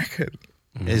whole record.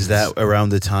 Is that around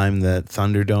the time that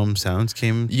Thunderdome Sounds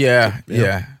came? Yeah.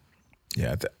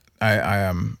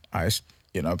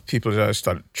 People just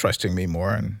started trusting me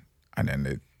more, and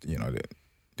then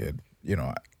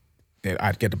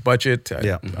I'd get the budget,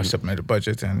 I submit a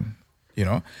budget, and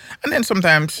and then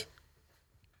sometimes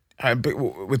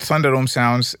with Thunderdome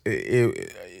Sounds, a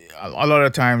lot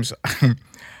of times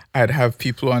I'd have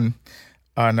people on.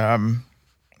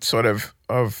 Sort of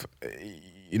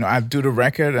I'd do the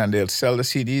record and they'll sell the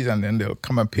CDs and then they'll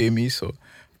come and pay me. So,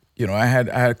 I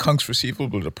had Kunk's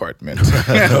receivable department.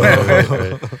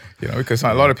 Because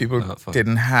a lot of people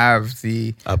didn't have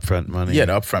the upfront money. Yeah,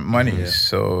 the upfront money. Yeah.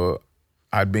 So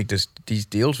I'd make these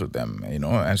deals with them,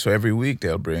 and so every week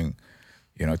they'll bring,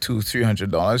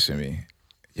 $200-$300 to me,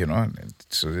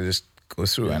 so they just go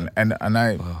through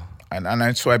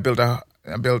so I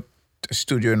built a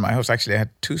studio in my house. Actually, I had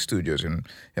 2 studios in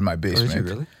my basement. Oh, did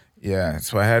you really? Yeah.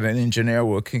 So I had an engineer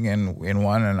working in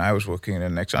one, and I was working in the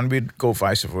next. And we'd go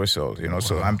vice versa,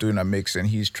 So I'm doing a mix, and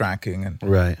he's tracking. And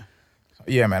right.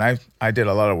 Yeah, man. I did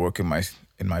a lot of work in my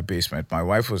basement. My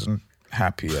wife wasn't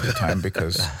happy at the time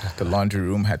because the laundry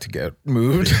room had to get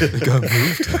moved. It got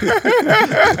moved.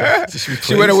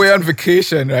 She went away on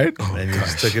vacation, right? And you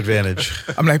just took advantage.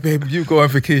 I'm like, babe, you go on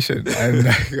vacation. And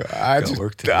I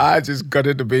just got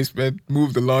in the basement,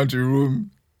 moved the laundry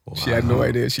room. Wow. She had no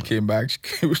idea. She came back. She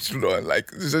came to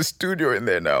like, there's a studio in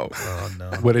there now. Oh, no.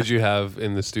 What did you have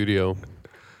in the studio?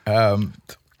 I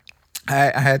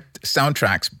had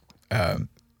soundtracks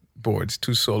boards,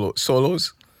 2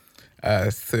 solos.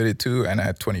 32 and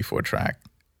a 24 track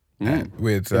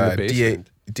with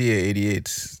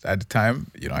DA88s at the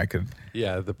time. I could.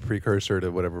 Yeah, the precursor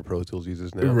to whatever Pro Tools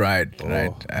uses now. Right.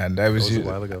 And I was a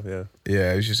while ago. Yeah.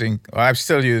 Yeah, I was using. Well, I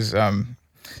still use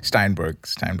Steinberg.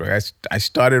 I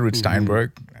started with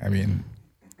Steinberg. I mean,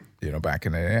 back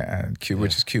in the day, and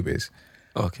which is Cubase.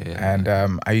 Okay. And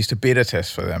I used to beta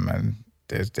test for them, and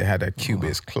they had a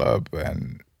Cubase club,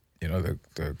 and the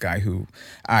guy who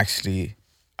actually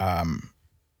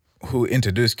who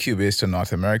introduced Cubase to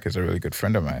North America is a really good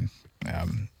friend of mine,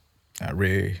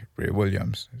 Ray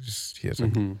Williams. He has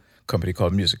a company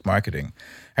called Music Marketing.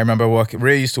 I remember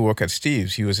Ray used to work at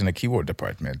Steve's. He was in the keyboard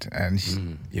department, and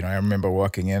I remember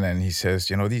walking in, and he says,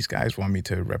 these guys want me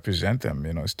to represent them,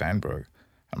 Steinberg.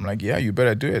 I'm like, yeah, you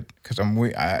better do it, because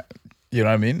you know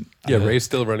what I mean? Yeah, Ray's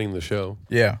still running the show.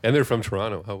 Yeah. And they're from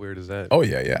Toronto. How weird is that? Oh,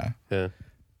 yeah. Yeah.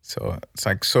 So it's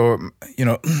like,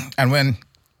 and when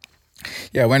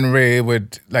Ray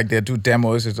would, they do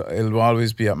demos, it'll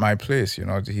always be at my place,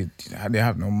 they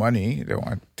have no money. They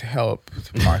want to help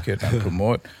to market and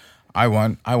promote. I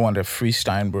want a free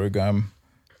Steinberg gear,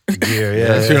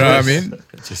 yeah. You know what I mean?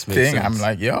 It just makes sense. I'm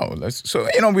like, yo, let's. So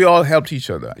we all helped each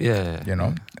other. Yeah.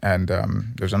 And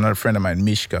there's another friend of mine,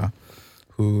 Mishka,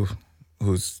 he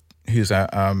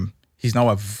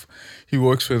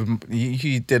works with.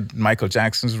 He did Michael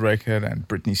Jackson's record and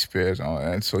Britney Spears,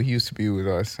 and so he used to be with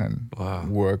us and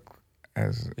work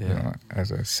as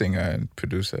as a singer and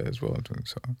producer as well.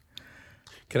 So.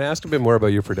 Can I ask a bit more about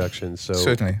your production? So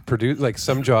certainly,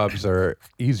 some jobs are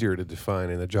easier to define,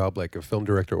 and a job like a film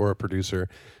director or a producer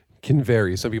can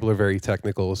vary. Some people are very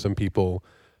technical. Some people,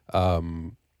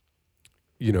 do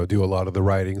a lot of the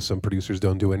writing. Some producers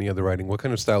don't do any of the writing. What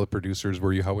kind of style of producers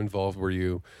were you? How involved were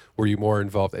you? Were you more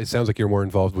involved? It sounds like you're more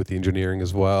involved with the engineering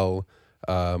as well,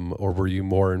 or were you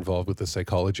more involved with the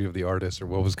psychology of the artist, or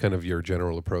what was kind of your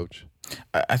general approach?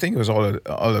 I think it was all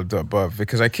of the above,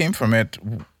 because I came from it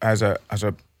as a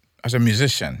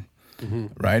musician,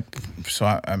 right?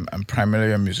 So I'm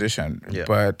primarily a musician,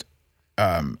 but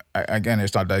again,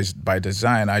 it's not by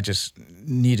design. I just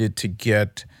needed to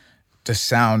get the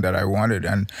sound that I wanted,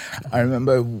 and I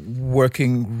remember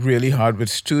working really hard with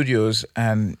studios,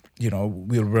 and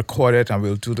we'll record it and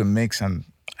we'll do the mix, and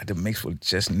the mix will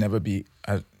just never be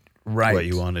right. What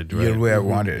you wanted, right? The way I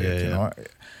wanted it, you know.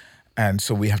 And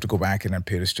so we have to go back in and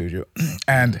pay the studio.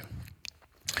 And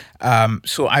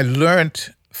so I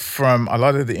learned from a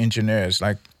lot of the engineers.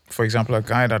 Like, for example, a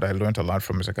guy that I learned a lot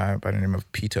from is a guy by the name of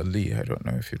Peter Lee. I don't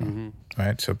know if you know,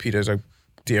 right? So Peter's a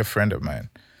dear friend of mine.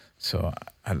 So,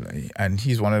 and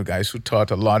he's one of the guys who taught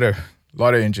a lot of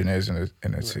engineers in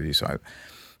the city. So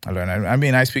I learned. I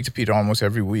mean, I speak to Peter almost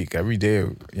every week, every day.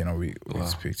 We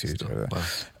speak to each other. Wow.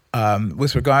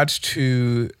 With regards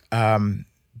to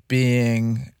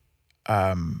being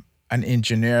an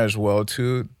engineer as well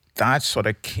too, that sort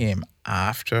of came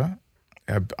after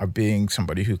being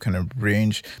somebody who can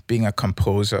arrange, being a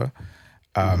composer,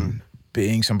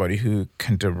 being somebody who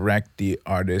can direct the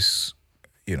artists.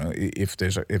 If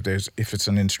it's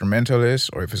an instrumentalist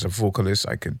or if it's a vocalist,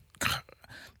 I could,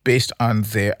 based on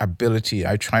their ability,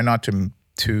 I try not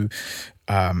to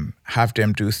have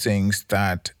them do things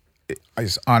that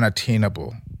is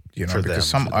unattainable. Because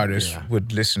some artists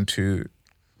would listen to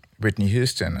Whitney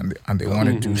Houston and they want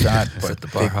to do that, but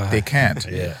they can't.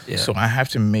 So I have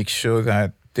to make sure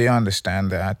that they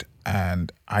understand that,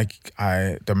 and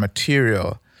the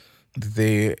material,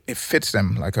 it fits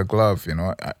them like a glove,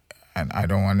 and I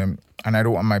don't want them, and I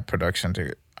don't want my production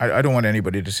to. I don't want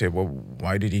anybody to say, well,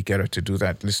 why did he get her to do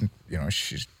that? Listen,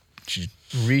 she's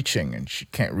reaching and she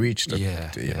can't reach you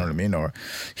know what I mean, or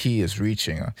he is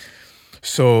reaching.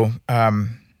 So.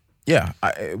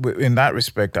 In that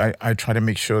respect, I try to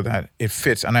make sure that it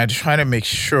fits, and I try to make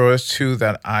sure too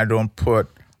that I don't put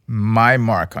my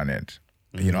mark on it.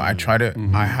 I try to.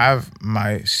 I have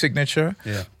my signature,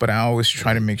 but I always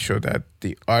try to make sure that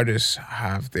the artists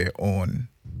have their own.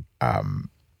 I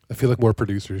feel like more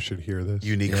producers should hear this.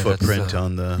 Unique footprint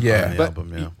on the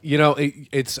album.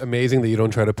 It's amazing that you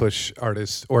don't try to push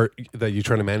artists or that you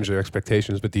try to manage their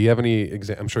expectations. But do you have any?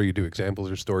 I'm sure you do. Examples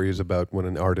or stories about when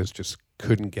an artist just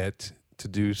couldn't get to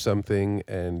do something,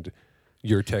 and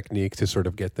your technique to sort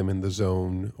of get them in the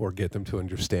zone or get them to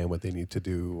understand what they need to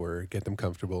do or get them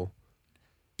comfortable.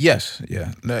 Yes,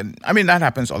 yeah. I mean, that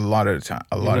happens a lot of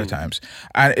times,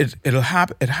 and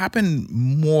it happened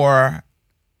more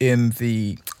in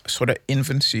the sort of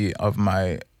infancy of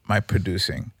my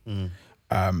producing.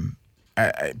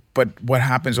 But what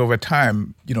happens over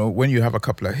time, when you have a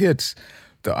couple of hits,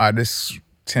 the artists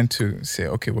tend to say,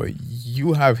 okay, well,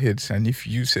 you have hits, and if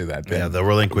you say that, then they'll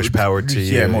relinquish power to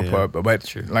you. Yeah, more power.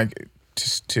 But like,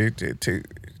 just to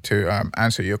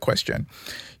answer your question,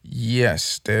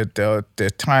 yes, there are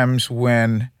times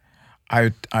when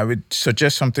I would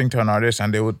suggest something to an artist,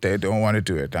 and they don't want to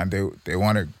do it, and they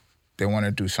want to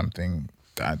do something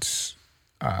that's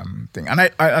thing, and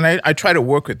I try to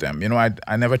work with them.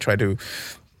 I never try to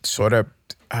sort of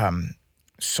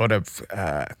sort of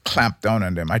clamp down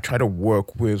on them. I try to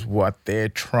work with what they're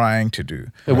trying to do.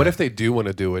 And what if they do want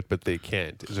to do it, but they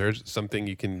can't? Is there something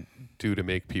you can do to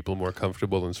make people more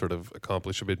comfortable and sort of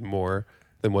accomplish a bit more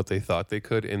than what they thought they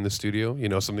could in the studio? You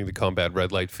know, something to combat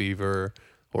red light fever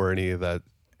or any of that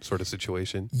sort of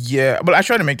situation? Yeah, but I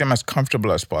try to make them as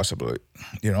comfortable as possible,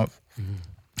 you know?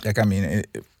 Like, I mean,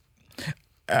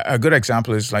 a good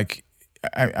example is like,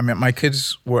 I mean, my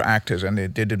kids were actors and they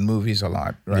did movies a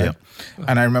lot, right? Yeah.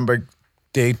 And I remember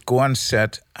they'd go on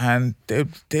set and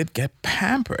they'd get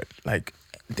pampered. Like,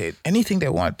 anything they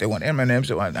want M&Ms,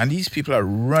 they want, and these people are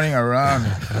running around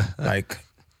like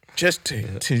just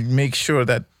to make sure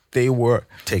that they were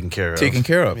taken care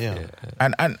of. Yeah.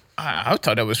 And I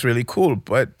thought that was really cool.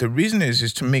 But the reason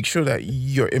is to make sure that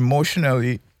you're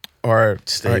emotionally are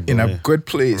in a good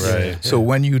place. Right. So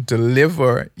when you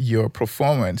deliver your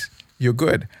performance, you're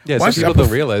good. Yeah, some people don't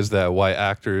realize that why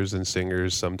actors and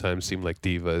singers sometimes seem like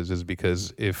divas is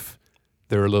because if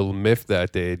they're a little miffed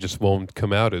that day, it just won't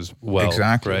come out as well.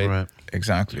 Exactly. Right?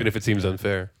 Exactly. Even if it seems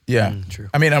unfair. Yeah. True.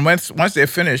 I mean, and once they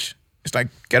finish, it's like,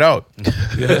 get out.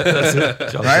 That's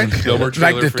it. Right? No more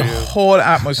trailer like for the you. whole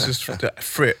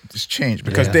atmosphere is changed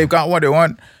because they've got what they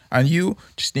want and you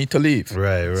just need to leave.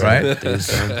 Right.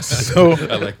 So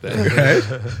I like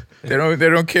that. right? They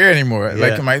don't care anymore.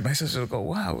 Yeah. Like my sister will go,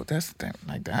 wow, that's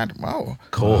like that. Wow.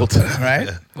 Cold. Right?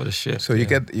 What a shift. So you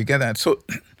get that. So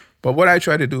but what I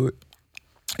try to do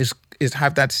is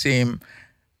have that same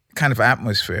kind of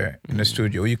atmosphere in the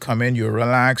studio. You come in, you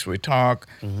relax, we talk,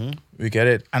 we get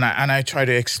it. And I try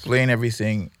to explain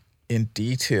everything in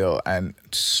detail and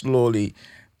slowly,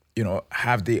 you know,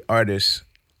 have the artists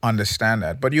understand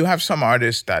that. But you have some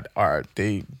artists that are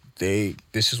they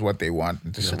this is what they want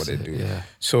and this is what they do. Yeah.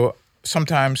 So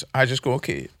sometimes I just go,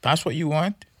 okay, that's what you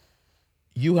want.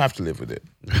 You have to live with it.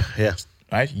 Yeah.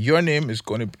 Right? Your name is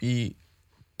going to be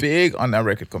big on that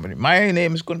record company. My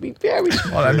name is going to be very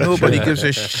small and nobody gives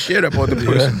a shit about the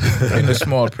person in the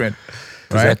small print.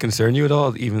 Does Right? that concern you at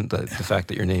all? Even the fact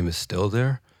that your name is still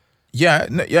there? Yeah,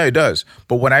 it does.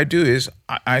 But what I do is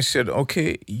I said,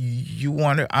 okay, you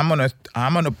want to? I'm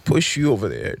gonna push you over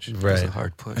the edge, It's Right. a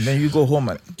hard push. and then you go home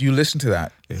and you listen to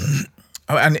that.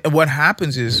 And what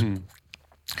happens is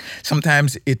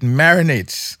sometimes it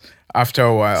marinates after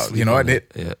a while. Sleep you know, on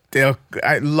it. Yeah.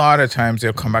 a lot of times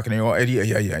they'll come back and they go, Eddie,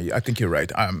 yeah, I think you're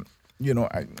right. You know,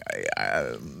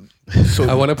 so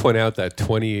I want to point out that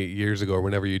 28 years ago, or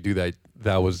whenever you do that,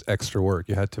 that was extra work.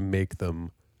 You had to make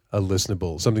them a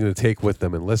listenable, something to take with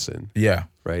them and listen. yeah,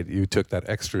 Right? You took that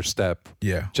extra step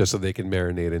yeah. just so they can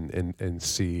marinate and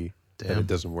see that it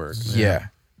doesn't work. Yeah,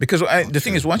 because the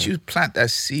thing is, once you plant that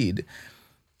seed,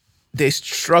 they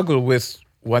struggle with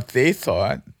what they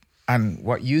thought and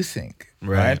what you think,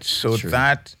 right? So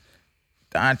that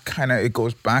kind of it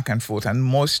goes back and forth, and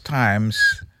most times,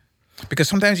 because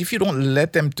sometimes if you don't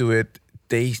let them do it,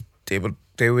 they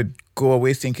would go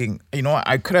away thinking, you know,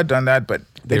 I could have done that, but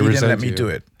they didn't let resent me you. do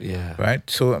it, Yeah. right?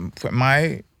 So for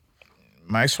my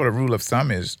sort of rule of thumb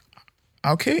is,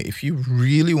 okay, if you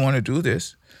really want to do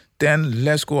this, then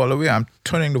let's go all the way. I'm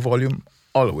turning the volume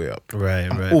all the way up. Right.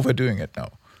 I'm overdoing it now.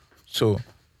 So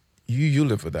you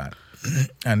live with that.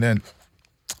 And then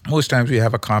most times we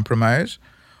have a compromise,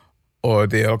 or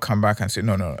they'll come back and say,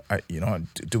 no,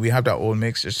 do we have that old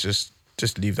mix? It's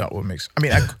just leave that old mix. I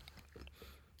mean,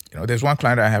 there's one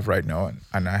client I have right now,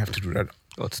 and I have to do that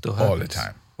Oh, it still happens. all the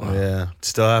time. Wow. Yeah. It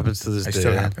still happens to this It day.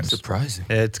 still happens. Surprising.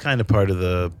 Yeah, it's kind of part of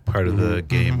the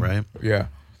game, right? Yeah.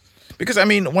 Because, I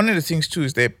mean, one of the things, too,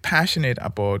 is they're passionate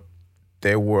about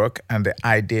their work and the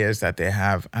ideas that they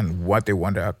have and what they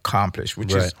want to accomplish,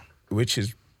 which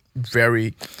is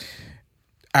very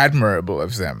admirable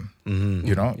of them,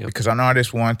 you know? Yep. Because an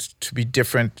artist wants to be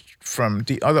different from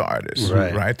the other artists,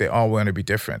 right? They all want to be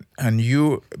different. And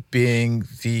you being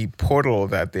the portal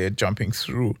that they're jumping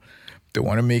through, they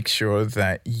want to make sure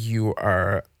that you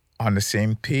are on the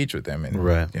same page with them and,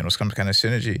 you know, some kind of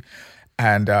synergy.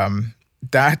 And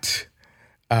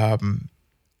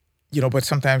you know, but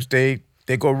sometimes they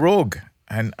go rogue.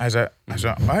 And as an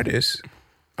artist,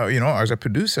 you know, as a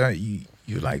producer,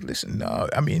 you like, listen, no,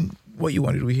 I mean, what you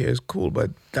want to do here is cool,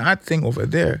 but that thing over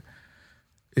there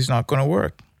is not going to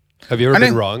work. Have you ever And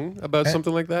been then- wrong about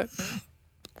something like that?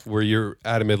 Where you're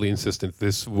adamantly insistent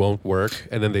this won't work,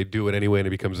 and then they do it anyway and it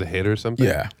becomes a hit or something?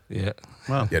 Yeah. Yeah.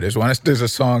 Yeah, there's a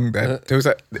song that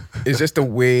it's just the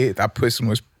way that person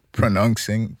was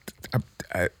pronouncing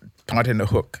part in the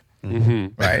hook,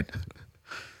 right?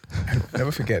 I'll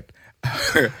never forget.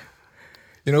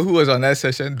 You know who was on that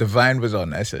session? Divine was on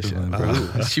that session.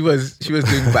 She was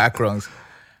doing backgrounds,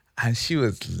 and she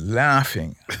was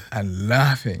laughing and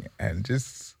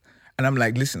And I'm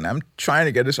like, listen, I'm trying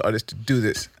to get this artist to do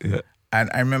this. Yeah. And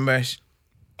I remember I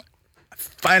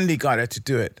finally got her to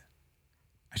do it.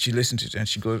 And she listened to it and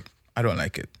she goes, I don't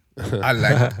like it. I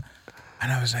like it.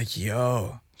 And I was like,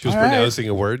 yo. She was all right. pronouncing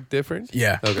a word different?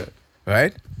 Yeah. Okay.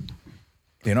 Right?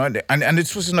 You know, and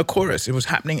it was in the chorus. It was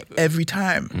happening every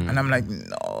time. And I'm like,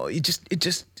 no, it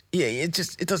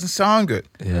doesn't sound good.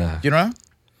 Yeah. You know?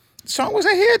 The song was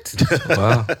a hit.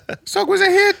 Wow. Song was a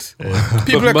hit.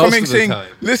 People But are most coming of the saying, time.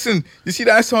 listen, you see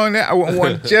that song there? I want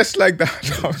one just like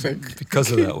that. I was like, Because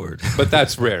of that word. But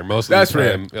that's rare. Most of that's the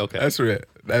rare. time. Okay. That's rare.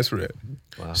 That's rare.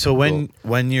 Wow. So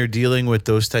when you're dealing with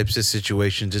those types of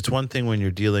situations, it's one thing when you're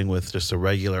dealing with just a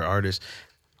regular artist.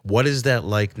 What is that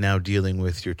like now dealing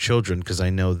with your children? Because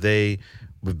I know they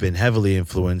have been heavily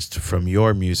influenced from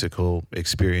your musical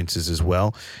experiences as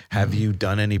well. Have you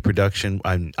done any production?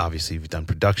 Obviously, you've done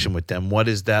production with them. What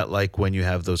is that like when you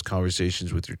have those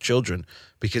conversations with your children?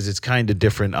 Because it's kind of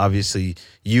different. Obviously,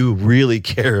 you really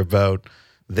care about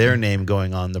their name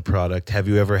going on the product. Have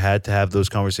you ever had to have those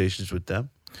conversations with them?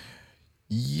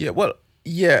 Yeah, well,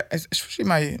 yeah, especially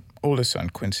my oldest son,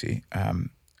 Quincy.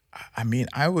 I mean,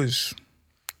 I was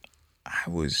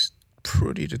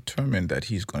pretty determined that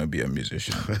he's going to be a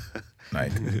musician.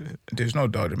 Like, there's no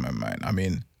doubt in my mind. I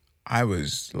mean, I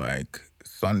was like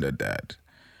Thunder Dad.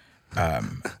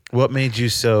 What made you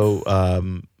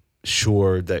so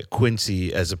sure that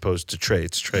Quincy, as opposed to Trey,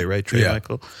 it's Trey, right? Trey Yeah.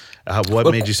 Michael.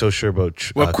 What made you so sure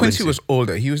about? Well, Quincy was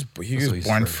older. He was he's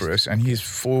born first. first, and he's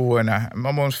 4.5,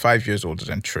 almost 5 years older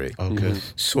than Trey. Okay.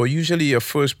 So usually your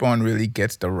firstborn really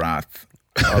gets the wrath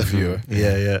of your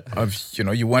Yeah.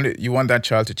 you want that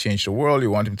child to change the world. You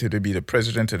want him to be the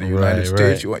president of the United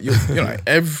Right, States.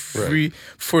 Every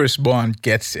firstborn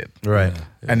gets it. Right.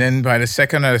 And then by the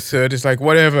second or the third, it's like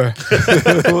whatever.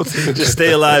 Just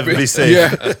stay alive and be safe.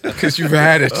 Yeah, because you've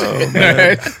had it.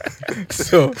 Right?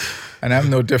 So, and I'm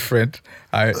no different.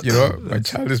 My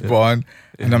child is born,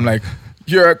 and I'm like,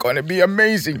 you're going to be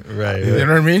amazing. Right. You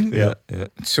know what I mean? Yeah.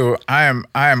 So I am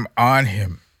on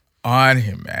him,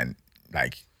 man.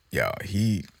 Like,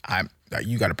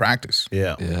 you got to practice.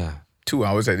 Yeah. Yeah. 2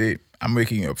 hours a day. I'm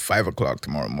waking you up 5 o'clock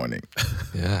tomorrow morning.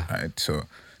 Yeah. Right. So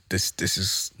this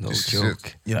is No this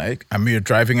joke. Is it. I mean, you're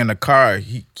driving in a car.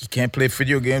 He can't play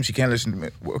video games. He can't listen to me.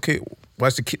 Okay,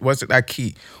 what's the key? What's that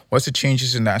key? What's the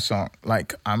changes in that song?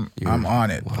 Like I'm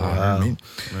on it. Wow. You know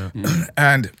what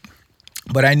I mean?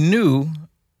 But I knew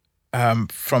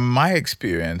from my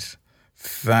experience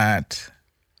that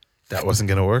That wasn't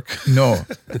gonna work. no,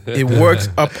 it works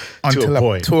up until a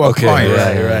point. To a point.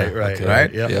 Right.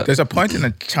 Right? Yeah. There's a point in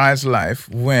a child's life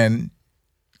when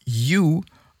you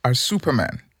are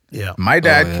Superman. Yeah. My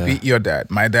dad could beat your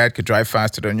dad. My dad could drive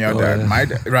faster than your dad. yeah. My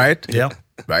dad, right? Yeah.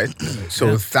 Right?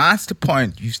 So that's the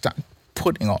point you start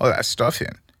putting all that stuff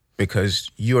in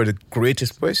because you're the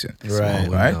greatest person. Right.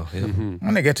 Right? Yeah.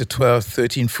 When they get to 12,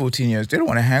 13, 14 years, they don't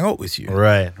want to hang out with you.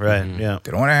 Right. Yeah.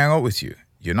 They don't want to hang out with you.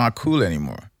 You're not cool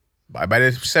anymore. By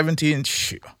the 17,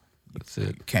 That's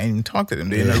it. can't even talk to them.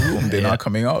 They're in a room. They're not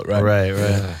coming out, right? Right.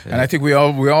 And I think we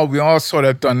all sort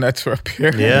of done that to our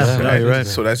parents. Yeah, right.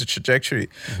 So that's a trajectory.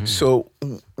 So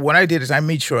what I did is I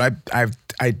made sure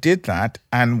I did that.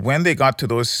 And when they got to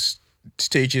those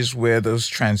stages where those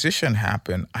transition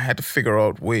happened, I had to figure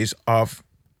out ways of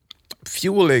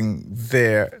fueling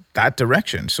that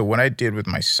direction. So what I did with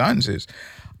my sons is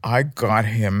I got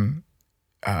him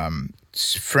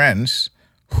friends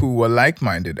who were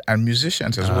like-minded and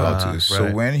musicians as well too. So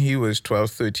right. when he was 12,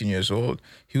 13 years old,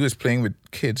 he was playing with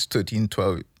kids 13,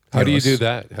 12. How do you do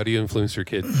that? How do you influence your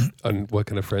kid on what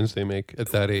kind of friends they make at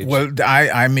that age? Well,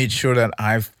 I made sure that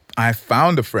I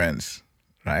found the friends,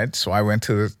 right? So I went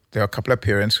to there are a couple of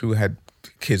parents who had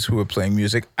kids who were playing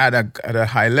music at a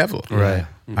high level, Right.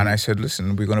 And I said,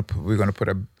 listen, we're gonna put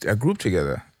a group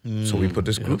together. So we put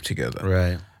this group together,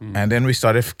 Right. And then we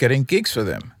started getting gigs for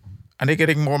them, and they're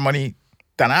getting more money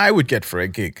than I would get for a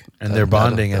gig. And they're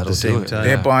bonding at that'll the do same it. time.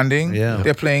 They're bonding. Yeah.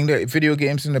 They're playing the video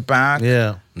games in the back.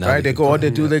 Yeah. Now Right. They can go out, they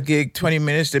do the gig, 20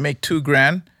 minutes, they make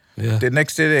 $2,000. Yeah. The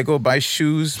next day they go buy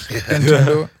shoes,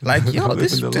 Nintendo. Like, yo,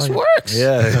 this Living the life. works.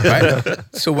 Yeah. Right?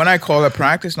 So when I call a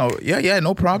practice, no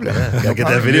problem. Gotta get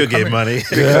that video game money.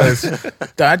 Because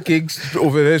that gig's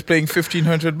over there is playing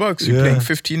 $1,500. You're playing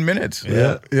 15 minutes.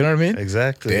 Yeah. You know what I mean?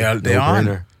 Exactly. They're No-brainer.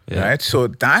 on. Yeah. Right? So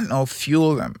that now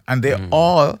fuel them. And they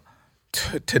all,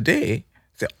 today,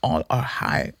 they all are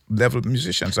high level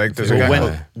musicians. Like there's a guy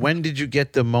called, When did you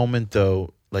get the moment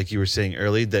though, like you were saying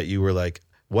earlier, that you were like,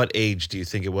 what age do you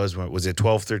think it was? Was it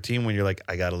 12, 13 when you're like,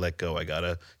 I gotta let go, I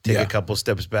gotta take Yeah. a couple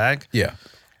steps back? yeah.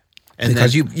 And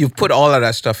Because then, you've put all of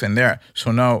that stuff in there.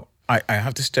 So now I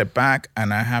have to step back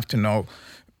and I have to know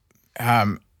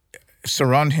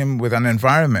surround him with an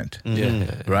environment,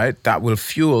 right, that will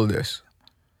fuel this.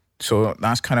 So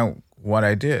that's kind of what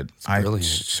I did. I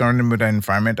surrounded him with an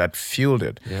environment that fueled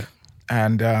it. Yeah.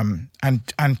 And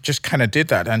just kind of did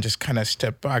that and just kind of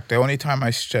stepped back. The only time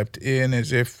I stepped in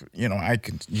is if, you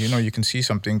can see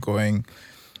something going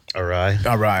awry,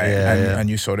 and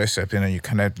you sort of step in and you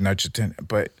kind of nudge it in,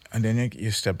 and then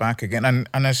you step back again, and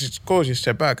as it goes, you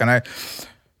step back. And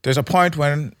there's a point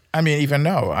when, even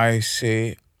now, I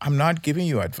say, I'm not giving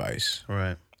you advice.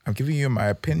 Right. I'm giving you my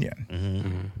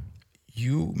opinion.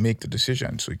 You make the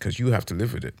decision, because you have to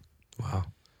live with it. Wow.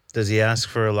 Does he ask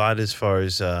for a lot as far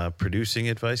as producing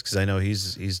advice? Because I know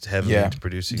he's heavily into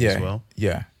producing as well.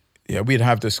 Yeah. We'd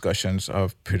have discussions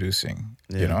of producing,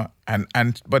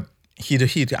 but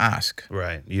he'd ask.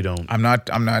 Right. You don't. I'm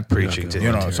not preaching to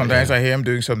him. Sometimes I hear him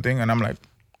doing something, and I'm like,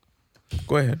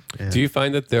 go ahead. Yeah. Do you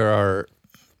find that there are,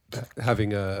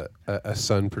 having a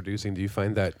son producing, do you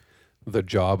find that the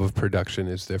job of production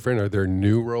is different? Are there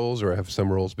new roles, or have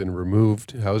some roles been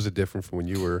removed? How is it different from when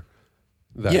you were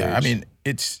that age?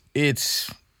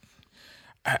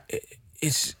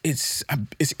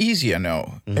 It's easier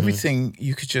now. Everything,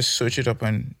 you could just search it up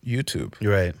on YouTube.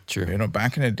 Right. Sure.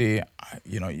 Back in the day,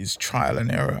 it's trial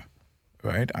and error,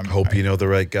 right? Hope you know the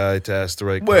right guy to ask the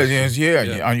right questions.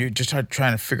 And you just start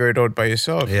trying to figure it out by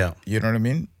yourself. Yeah. You know what I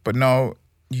mean? But now,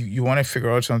 you want to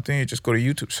figure out something, you just go to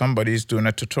YouTube. Somebody's doing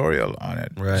a tutorial on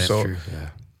it. Right. So True, yeah.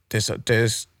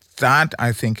 there's that,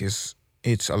 I think, it's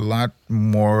a lot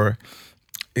more...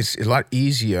 It's a lot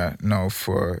easier now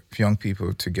for young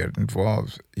people to get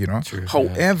involved, True,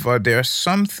 However, there are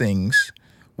some things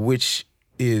which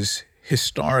is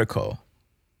historical,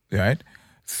 right,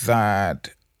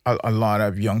 that a lot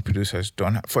of young producers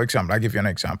don't have. For example, I'll give you an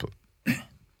example.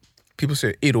 People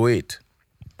say 808,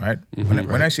 right?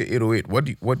 When I say 808, what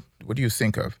do you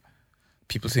think of?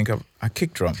 People think of a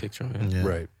kick drum. Kick drum,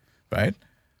 Right. Right?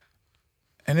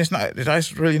 And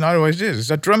that's really not what it is.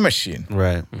 It's a drum machine.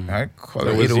 Right. Right? Call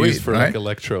It it was 808, used for right? like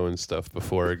electro and stuff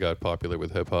before it got popular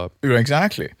with hip hop.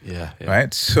 Exactly. Yeah.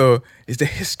 Right? So it's the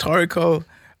historical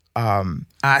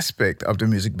aspect of the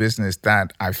music business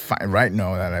that I find right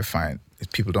now is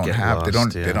people don't Get have.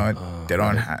 lost, They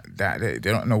don't have that. They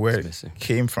don't know where it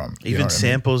came from. Even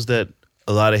samples that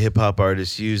a lot of hip hop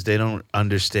artists use, they don't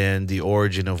understand the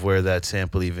origin of where that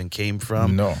sample even came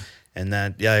from. No. And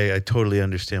that, I totally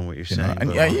understand what you're saying.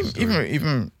 And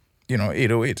even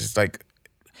 808, it's like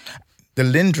the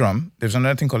Lindrum. There's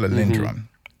another thing called a Lindrum.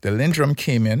 The Lindrum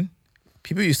came in.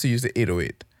 People used to use the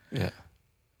 808. Yeah.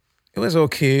 It was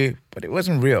okay, but it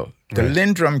wasn't real. The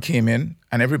Lindrum came in,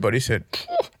 and everybody said,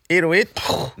 808?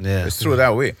 Yeah. Let's throw it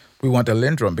that way. We want a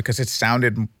Lindrum because it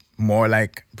sounded more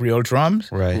like real drums.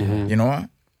 Right.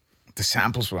 The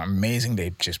samples were amazing.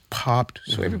 They just popped.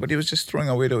 So everybody was just throwing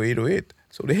away the 808.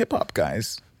 So the hip hop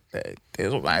guys,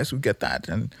 there's guys who get that,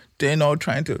 and they're now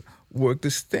trying to work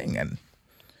this thing. And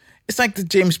it's like the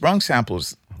James Brown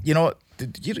samples. The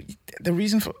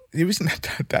reason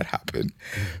that happened,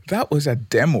 that was a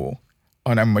demo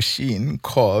on a machine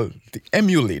called the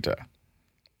emulator.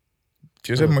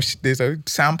 There's a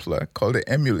sampler called the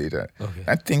emulator. Okay.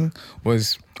 That thing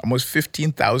was almost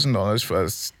 $15,000 for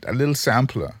a little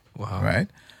sampler. Wow. Right?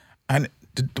 And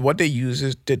what they use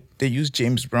is they use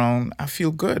James Brown, I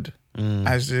Feel Good,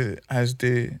 as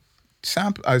the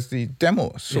sample, as the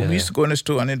demo. So we used to go in the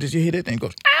store and then did you hit it and it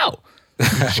goes, ow!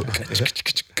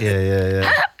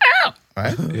 Yeah. Ow!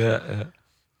 Right? Yeah.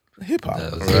 Hip hop.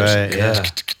 Right, yeah.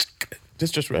 This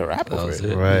just rap over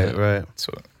it. Right.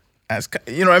 So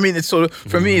it's so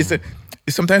for me it's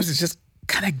sometimes it's just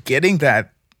kind of getting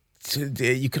that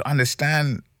you could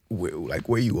understand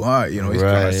where you are, you can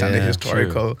understand the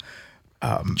historical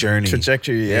journey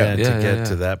trajectory, to get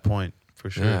to that point for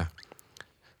sure. Yeah.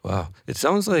 Wow. It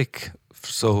sounds like,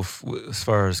 as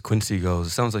far as Quincy goes, it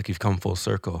sounds like you've come full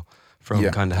circle from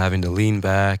kind of having to lean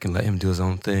back and let him do his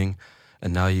own thing.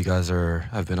 And now you guys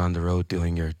have been on the road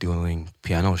doing your dueling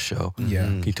piano show. Yeah.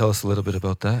 Can you tell us a little bit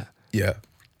about that? Yeah.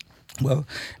 Well,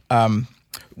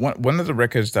 one of the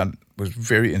records that was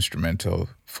very instrumental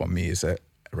for me is a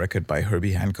record by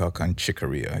Herbie Hancock and Chick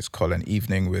Corea. It's called An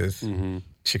Evening with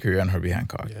Chick Corea and Herbie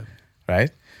Hancock. Yeah.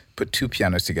 Right? Put two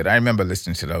pianos together. I remember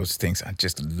listening to those things and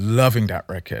just loving that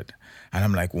record. And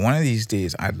I'm like, one of these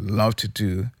days, I'd love to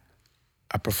do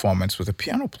a performance with a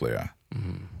piano player.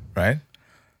 Right?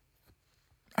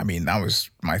 I mean, that was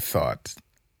my thought.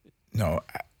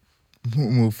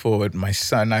 Move forward. My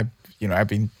son, I've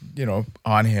been,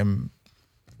 on him,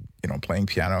 playing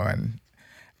piano,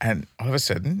 and all of a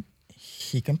sudden,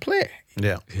 he can play.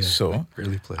 Yeah. So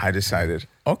really play. I decided,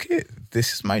 okay,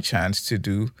 this is my chance to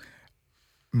do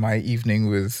my evening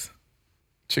with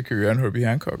Chick Corea and Herbie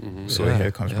Hancock. So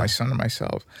here comes my son and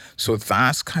myself. So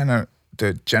that's kind of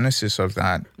the genesis of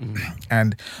that.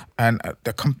 And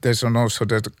there's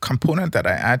the component that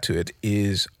I add to it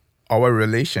is our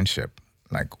relationship,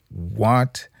 like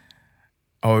what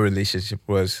our relationship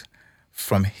was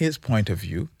from his point of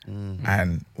view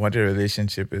and what the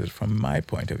relationship is from my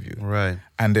point of view. Right.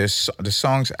 And the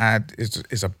songs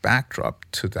is a backdrop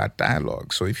to that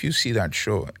dialogue. So if you see that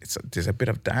show, there's a bit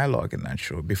of dialogue in that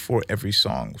show before every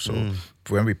song. So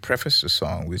when we preface the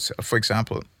song, for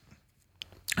example,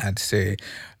 I'd say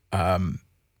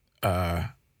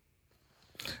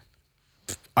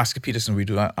Oscar Peterson, we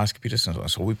do Oscar Peterson song.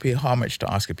 So we pay homage to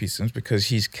Oscar Peterson because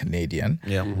he's Canadian.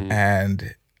 Yeah.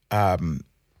 And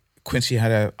Quincy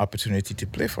had an opportunity to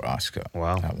play for Oscar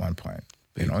at one point.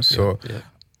 So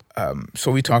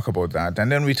we talk about that.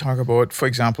 And then we talk about, for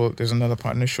example, there's another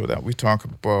part in the show that we talk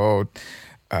about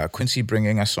Quincy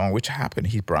bringing a song, which happened.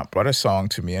 He brought a song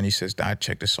to me and he says, Dad,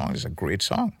 check this song. It's a great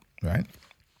song, right?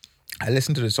 I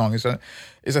listened to the song.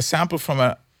 It's a sample from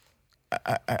a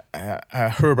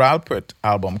Herb Alpert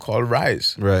album called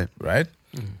Rise. Right. Right?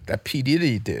 That P.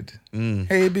 Diddy did.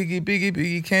 Hey,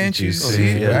 Biggie, can't you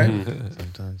see? Right?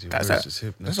 Sometimes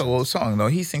that's an old song. No,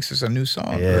 he thinks it's a new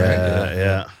song. Yeah, right?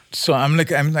 yeah. So I'm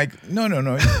like, no.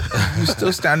 You're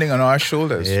still standing on our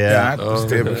shoulders. Yeah.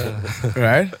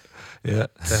 Right? Yeah.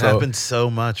 That happens so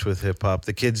much with hip hop.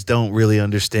 The kids don't really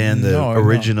understand the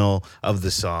original of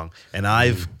the song. And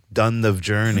I've done the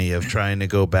journey of trying to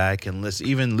go back and listen.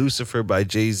 Even Lucifer by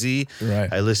Jay-Z. Right.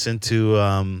 I listened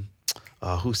to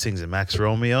who sings it? Max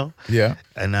Romeo. Yeah.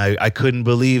 And I couldn't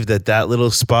believe that little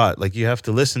spot. Like, you have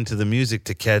to listen to the music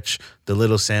to catch the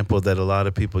little sample that a lot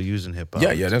of people use in hip hop.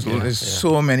 Yeah. There's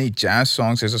so many jazz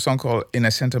songs. There's a song called In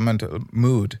a Sentimental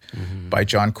Mood by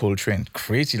John Coltrane.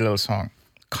 Crazy little song.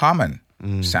 Common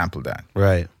sampled that.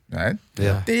 Right. Right?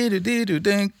 Yeah. Yeah.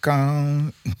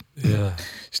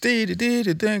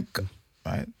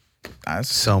 Right?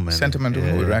 That's so many. Sentimental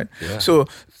Mood, right? Yeah. So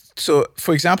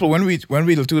for example, when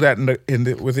we'll do that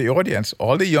with the audience,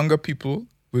 all the younger people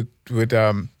would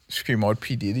scream out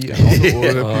P. Diddy and all the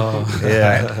older people.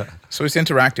 Yeah. Right? So it's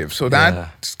interactive. So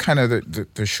that's kind of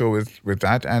the show with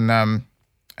that.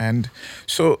 And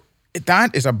so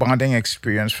that is a bonding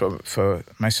experience for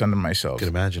my son and myself. I can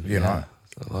imagine. You know.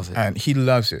 I love it. And he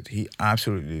loves it. He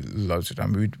absolutely loves it. I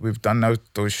mean, we've done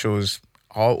those shows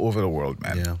all over the world,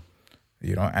 man. Yeah.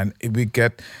 You know, and we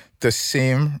get the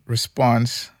same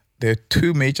response. There are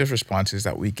two major responses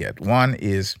that we get. One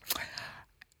is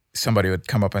somebody would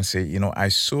come up and say, I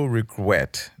so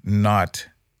regret not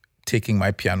taking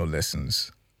my piano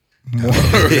lessons more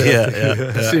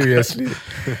seriously.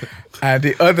 And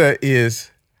the other is,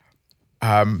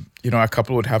 a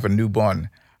couple would have a newborn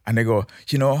and they go,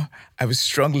 I was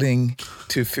struggling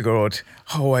to figure out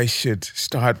how I should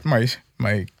start my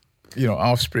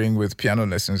offspring with piano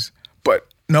lessons. But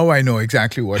now I know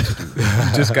exactly what to do.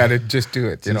 You just got to do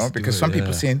it, because some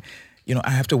people saying, I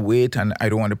have to wait and I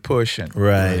don't want to push.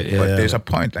 Right. But there's a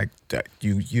point like that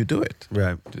you do it.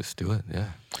 Right. Just do it, yeah.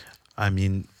 I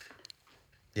mean,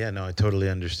 I totally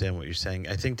understand what you're saying.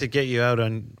 I think to get you out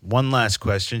on one last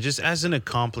question, just as an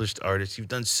accomplished artist, you've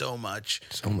done so much.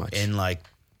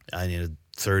 In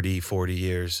 30, 40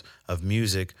 years of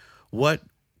music. What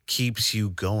keeps you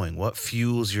going? What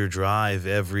fuels your drive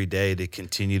every day to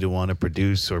continue to want to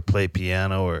produce or play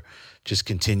piano or just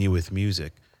continue with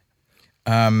music?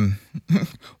 Well,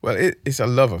 it's a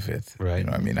love of it. Right.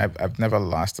 I've never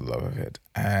lost the love of it.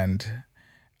 And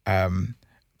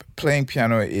playing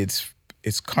piano, it's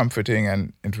comforting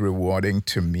and rewarding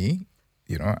to me.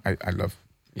 I love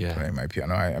playing my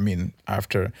piano.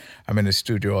 After I'm in the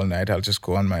studio all night, I'll just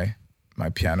go on my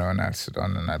piano and I'll sit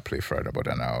down and I'll play for about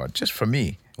an hour just for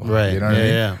me. Right. You know what I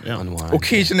mean? Yeah. Unwind.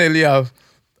 Occasionally I'll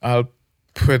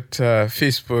put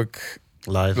Facebook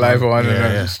live on and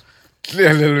I'll just play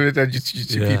a little bit and just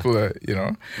see people,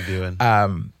 doing.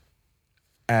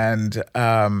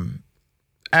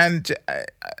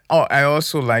 I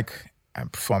also like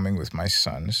performing with my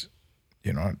sons.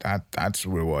 That's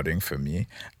rewarding for me.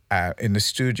 In the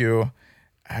studio,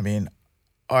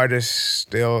 artists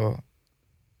still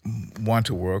want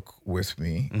to work with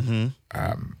me. Mm-hmm.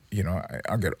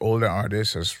 I'll get older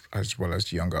artists as well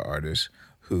as younger artists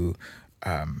who,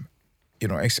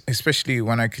 especially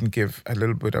when I can give a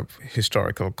little bit of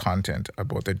historical content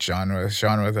about the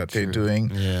genre that they're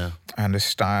doing, and the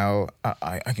style.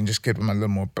 I can just give them a little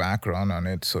more background on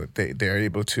it, so they're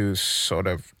able to sort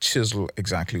of chisel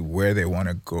exactly where they want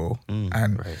to go.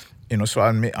 So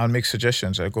I'll make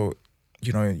suggestions. I go,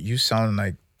 you sound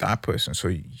like that person, so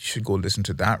you should go listen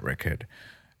to that record.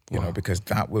 you know, because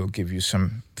that will give you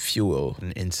some fuel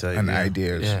An insight and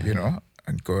ideas, you know,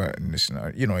 and go out and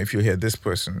listen. You know, if you hear this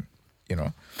person, you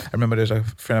know, I remember there's a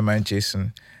friend of mine,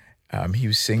 Jason, he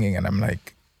was singing and I'm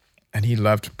like, and he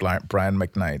loved Brian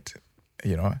McKnight,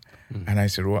 you know, and I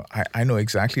said, well, I know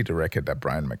exactly the record that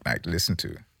Brian McKnight listened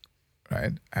to,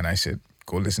 right? And I said,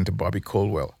 go listen to Bobby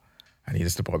Colwell. And he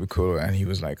listened to Bobby Colwell and he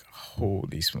was like,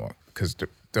 holy smoke, because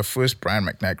the first Brian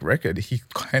McKnight record, he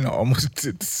kind of almost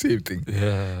did the same thing.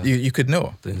 Yeah. You could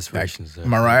know. The inspirations like there.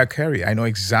 Mariah Carey, I know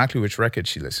exactly which record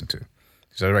she listened to.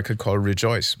 There's a record called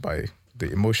Rejoice by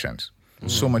The Emotions.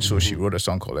 So much so she wrote a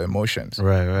song called Emotions.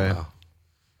 Right. Wow.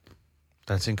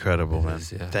 That's incredible, man.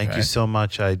 is, yeah. Thank you so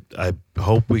much. I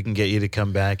hope we can get you to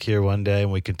come back here one day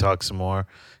and we can talk some more,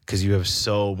 because you have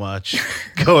so much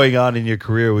going on in your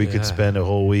career. We could spend a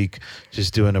whole week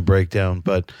just doing a breakdown.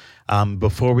 But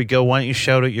before we go, why don't you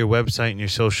shout out your website and your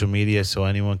social media so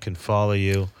anyone can follow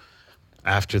you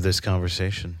after this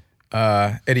conversation?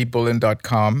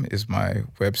 EddieBullen.com is my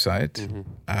website.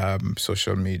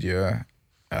 Social media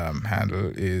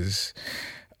handle is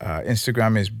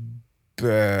Instagram is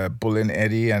Bullen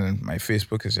Eddie, and my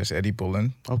Facebook is just Eddie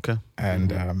Bullen. Okay.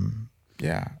 And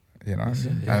you know,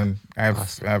 and I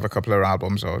have a couple of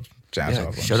albums or jazz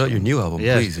albums. Shout out your new album,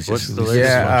 Yeah, please. It's what's just the released.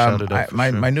 latest one? Shout it out for my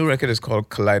sure. my new record is called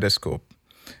Kaleidoscope,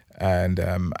 and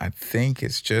I think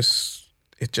it just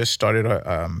started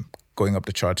going up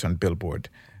the charts on Billboard.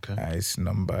 Okay. It's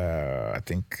number, I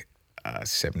think,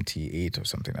 78 or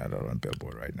something like that on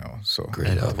Billboard right now. So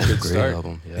Great album. Good Great start.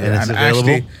 album. Yeah. And it's and available?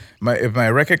 actually, my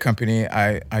record company,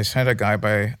 I signed a guy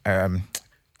by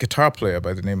guitar player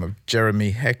by the name of Jeremy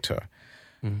Hector,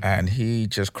 and he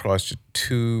just crossed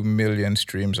 2 million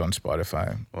streams on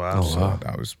Spotify. Wow. So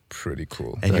that was pretty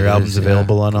cool. And That your album's is,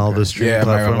 available on all the streaming Yeah, my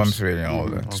platforms? album's really on all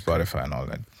that, Spotify and all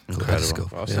that. Incredible.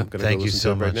 Awesome. Yeah. Gonna Thank go you listen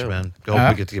so to it right much, now. man. I hope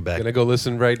we get to get back. Gonna go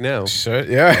listen right now. Sure,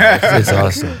 yeah. It's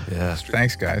awesome. Yeah.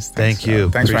 Thanks, guys. Thank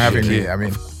you. Thanks for having Appreciate me. you. I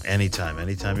mean, Anytime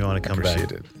you want to come back.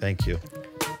 Appreciate it. Thank you.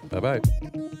 Bye bye.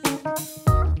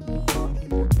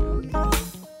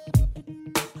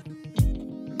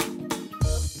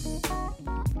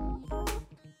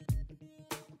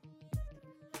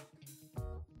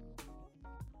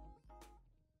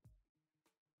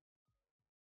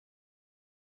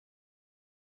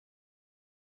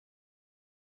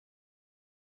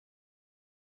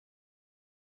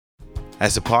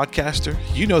 As a podcaster,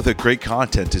 you know that great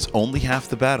content is only half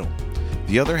the battle.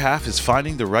 The other half is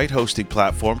finding the right hosting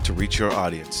platform to reach your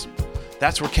audience.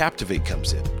 That's where Captivate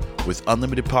comes in. With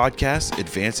unlimited podcasts,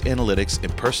 advanced analytics,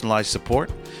 and personalized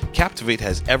support, Captivate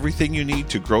has everything you need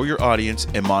to grow your audience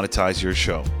and monetize your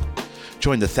show.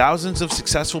 Join the thousands of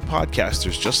successful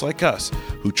podcasters just like us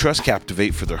who trust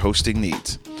Captivate for their hosting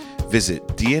needs. Visit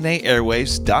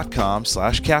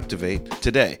dnaairwaves.com/captivate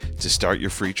today to start your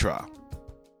free trial.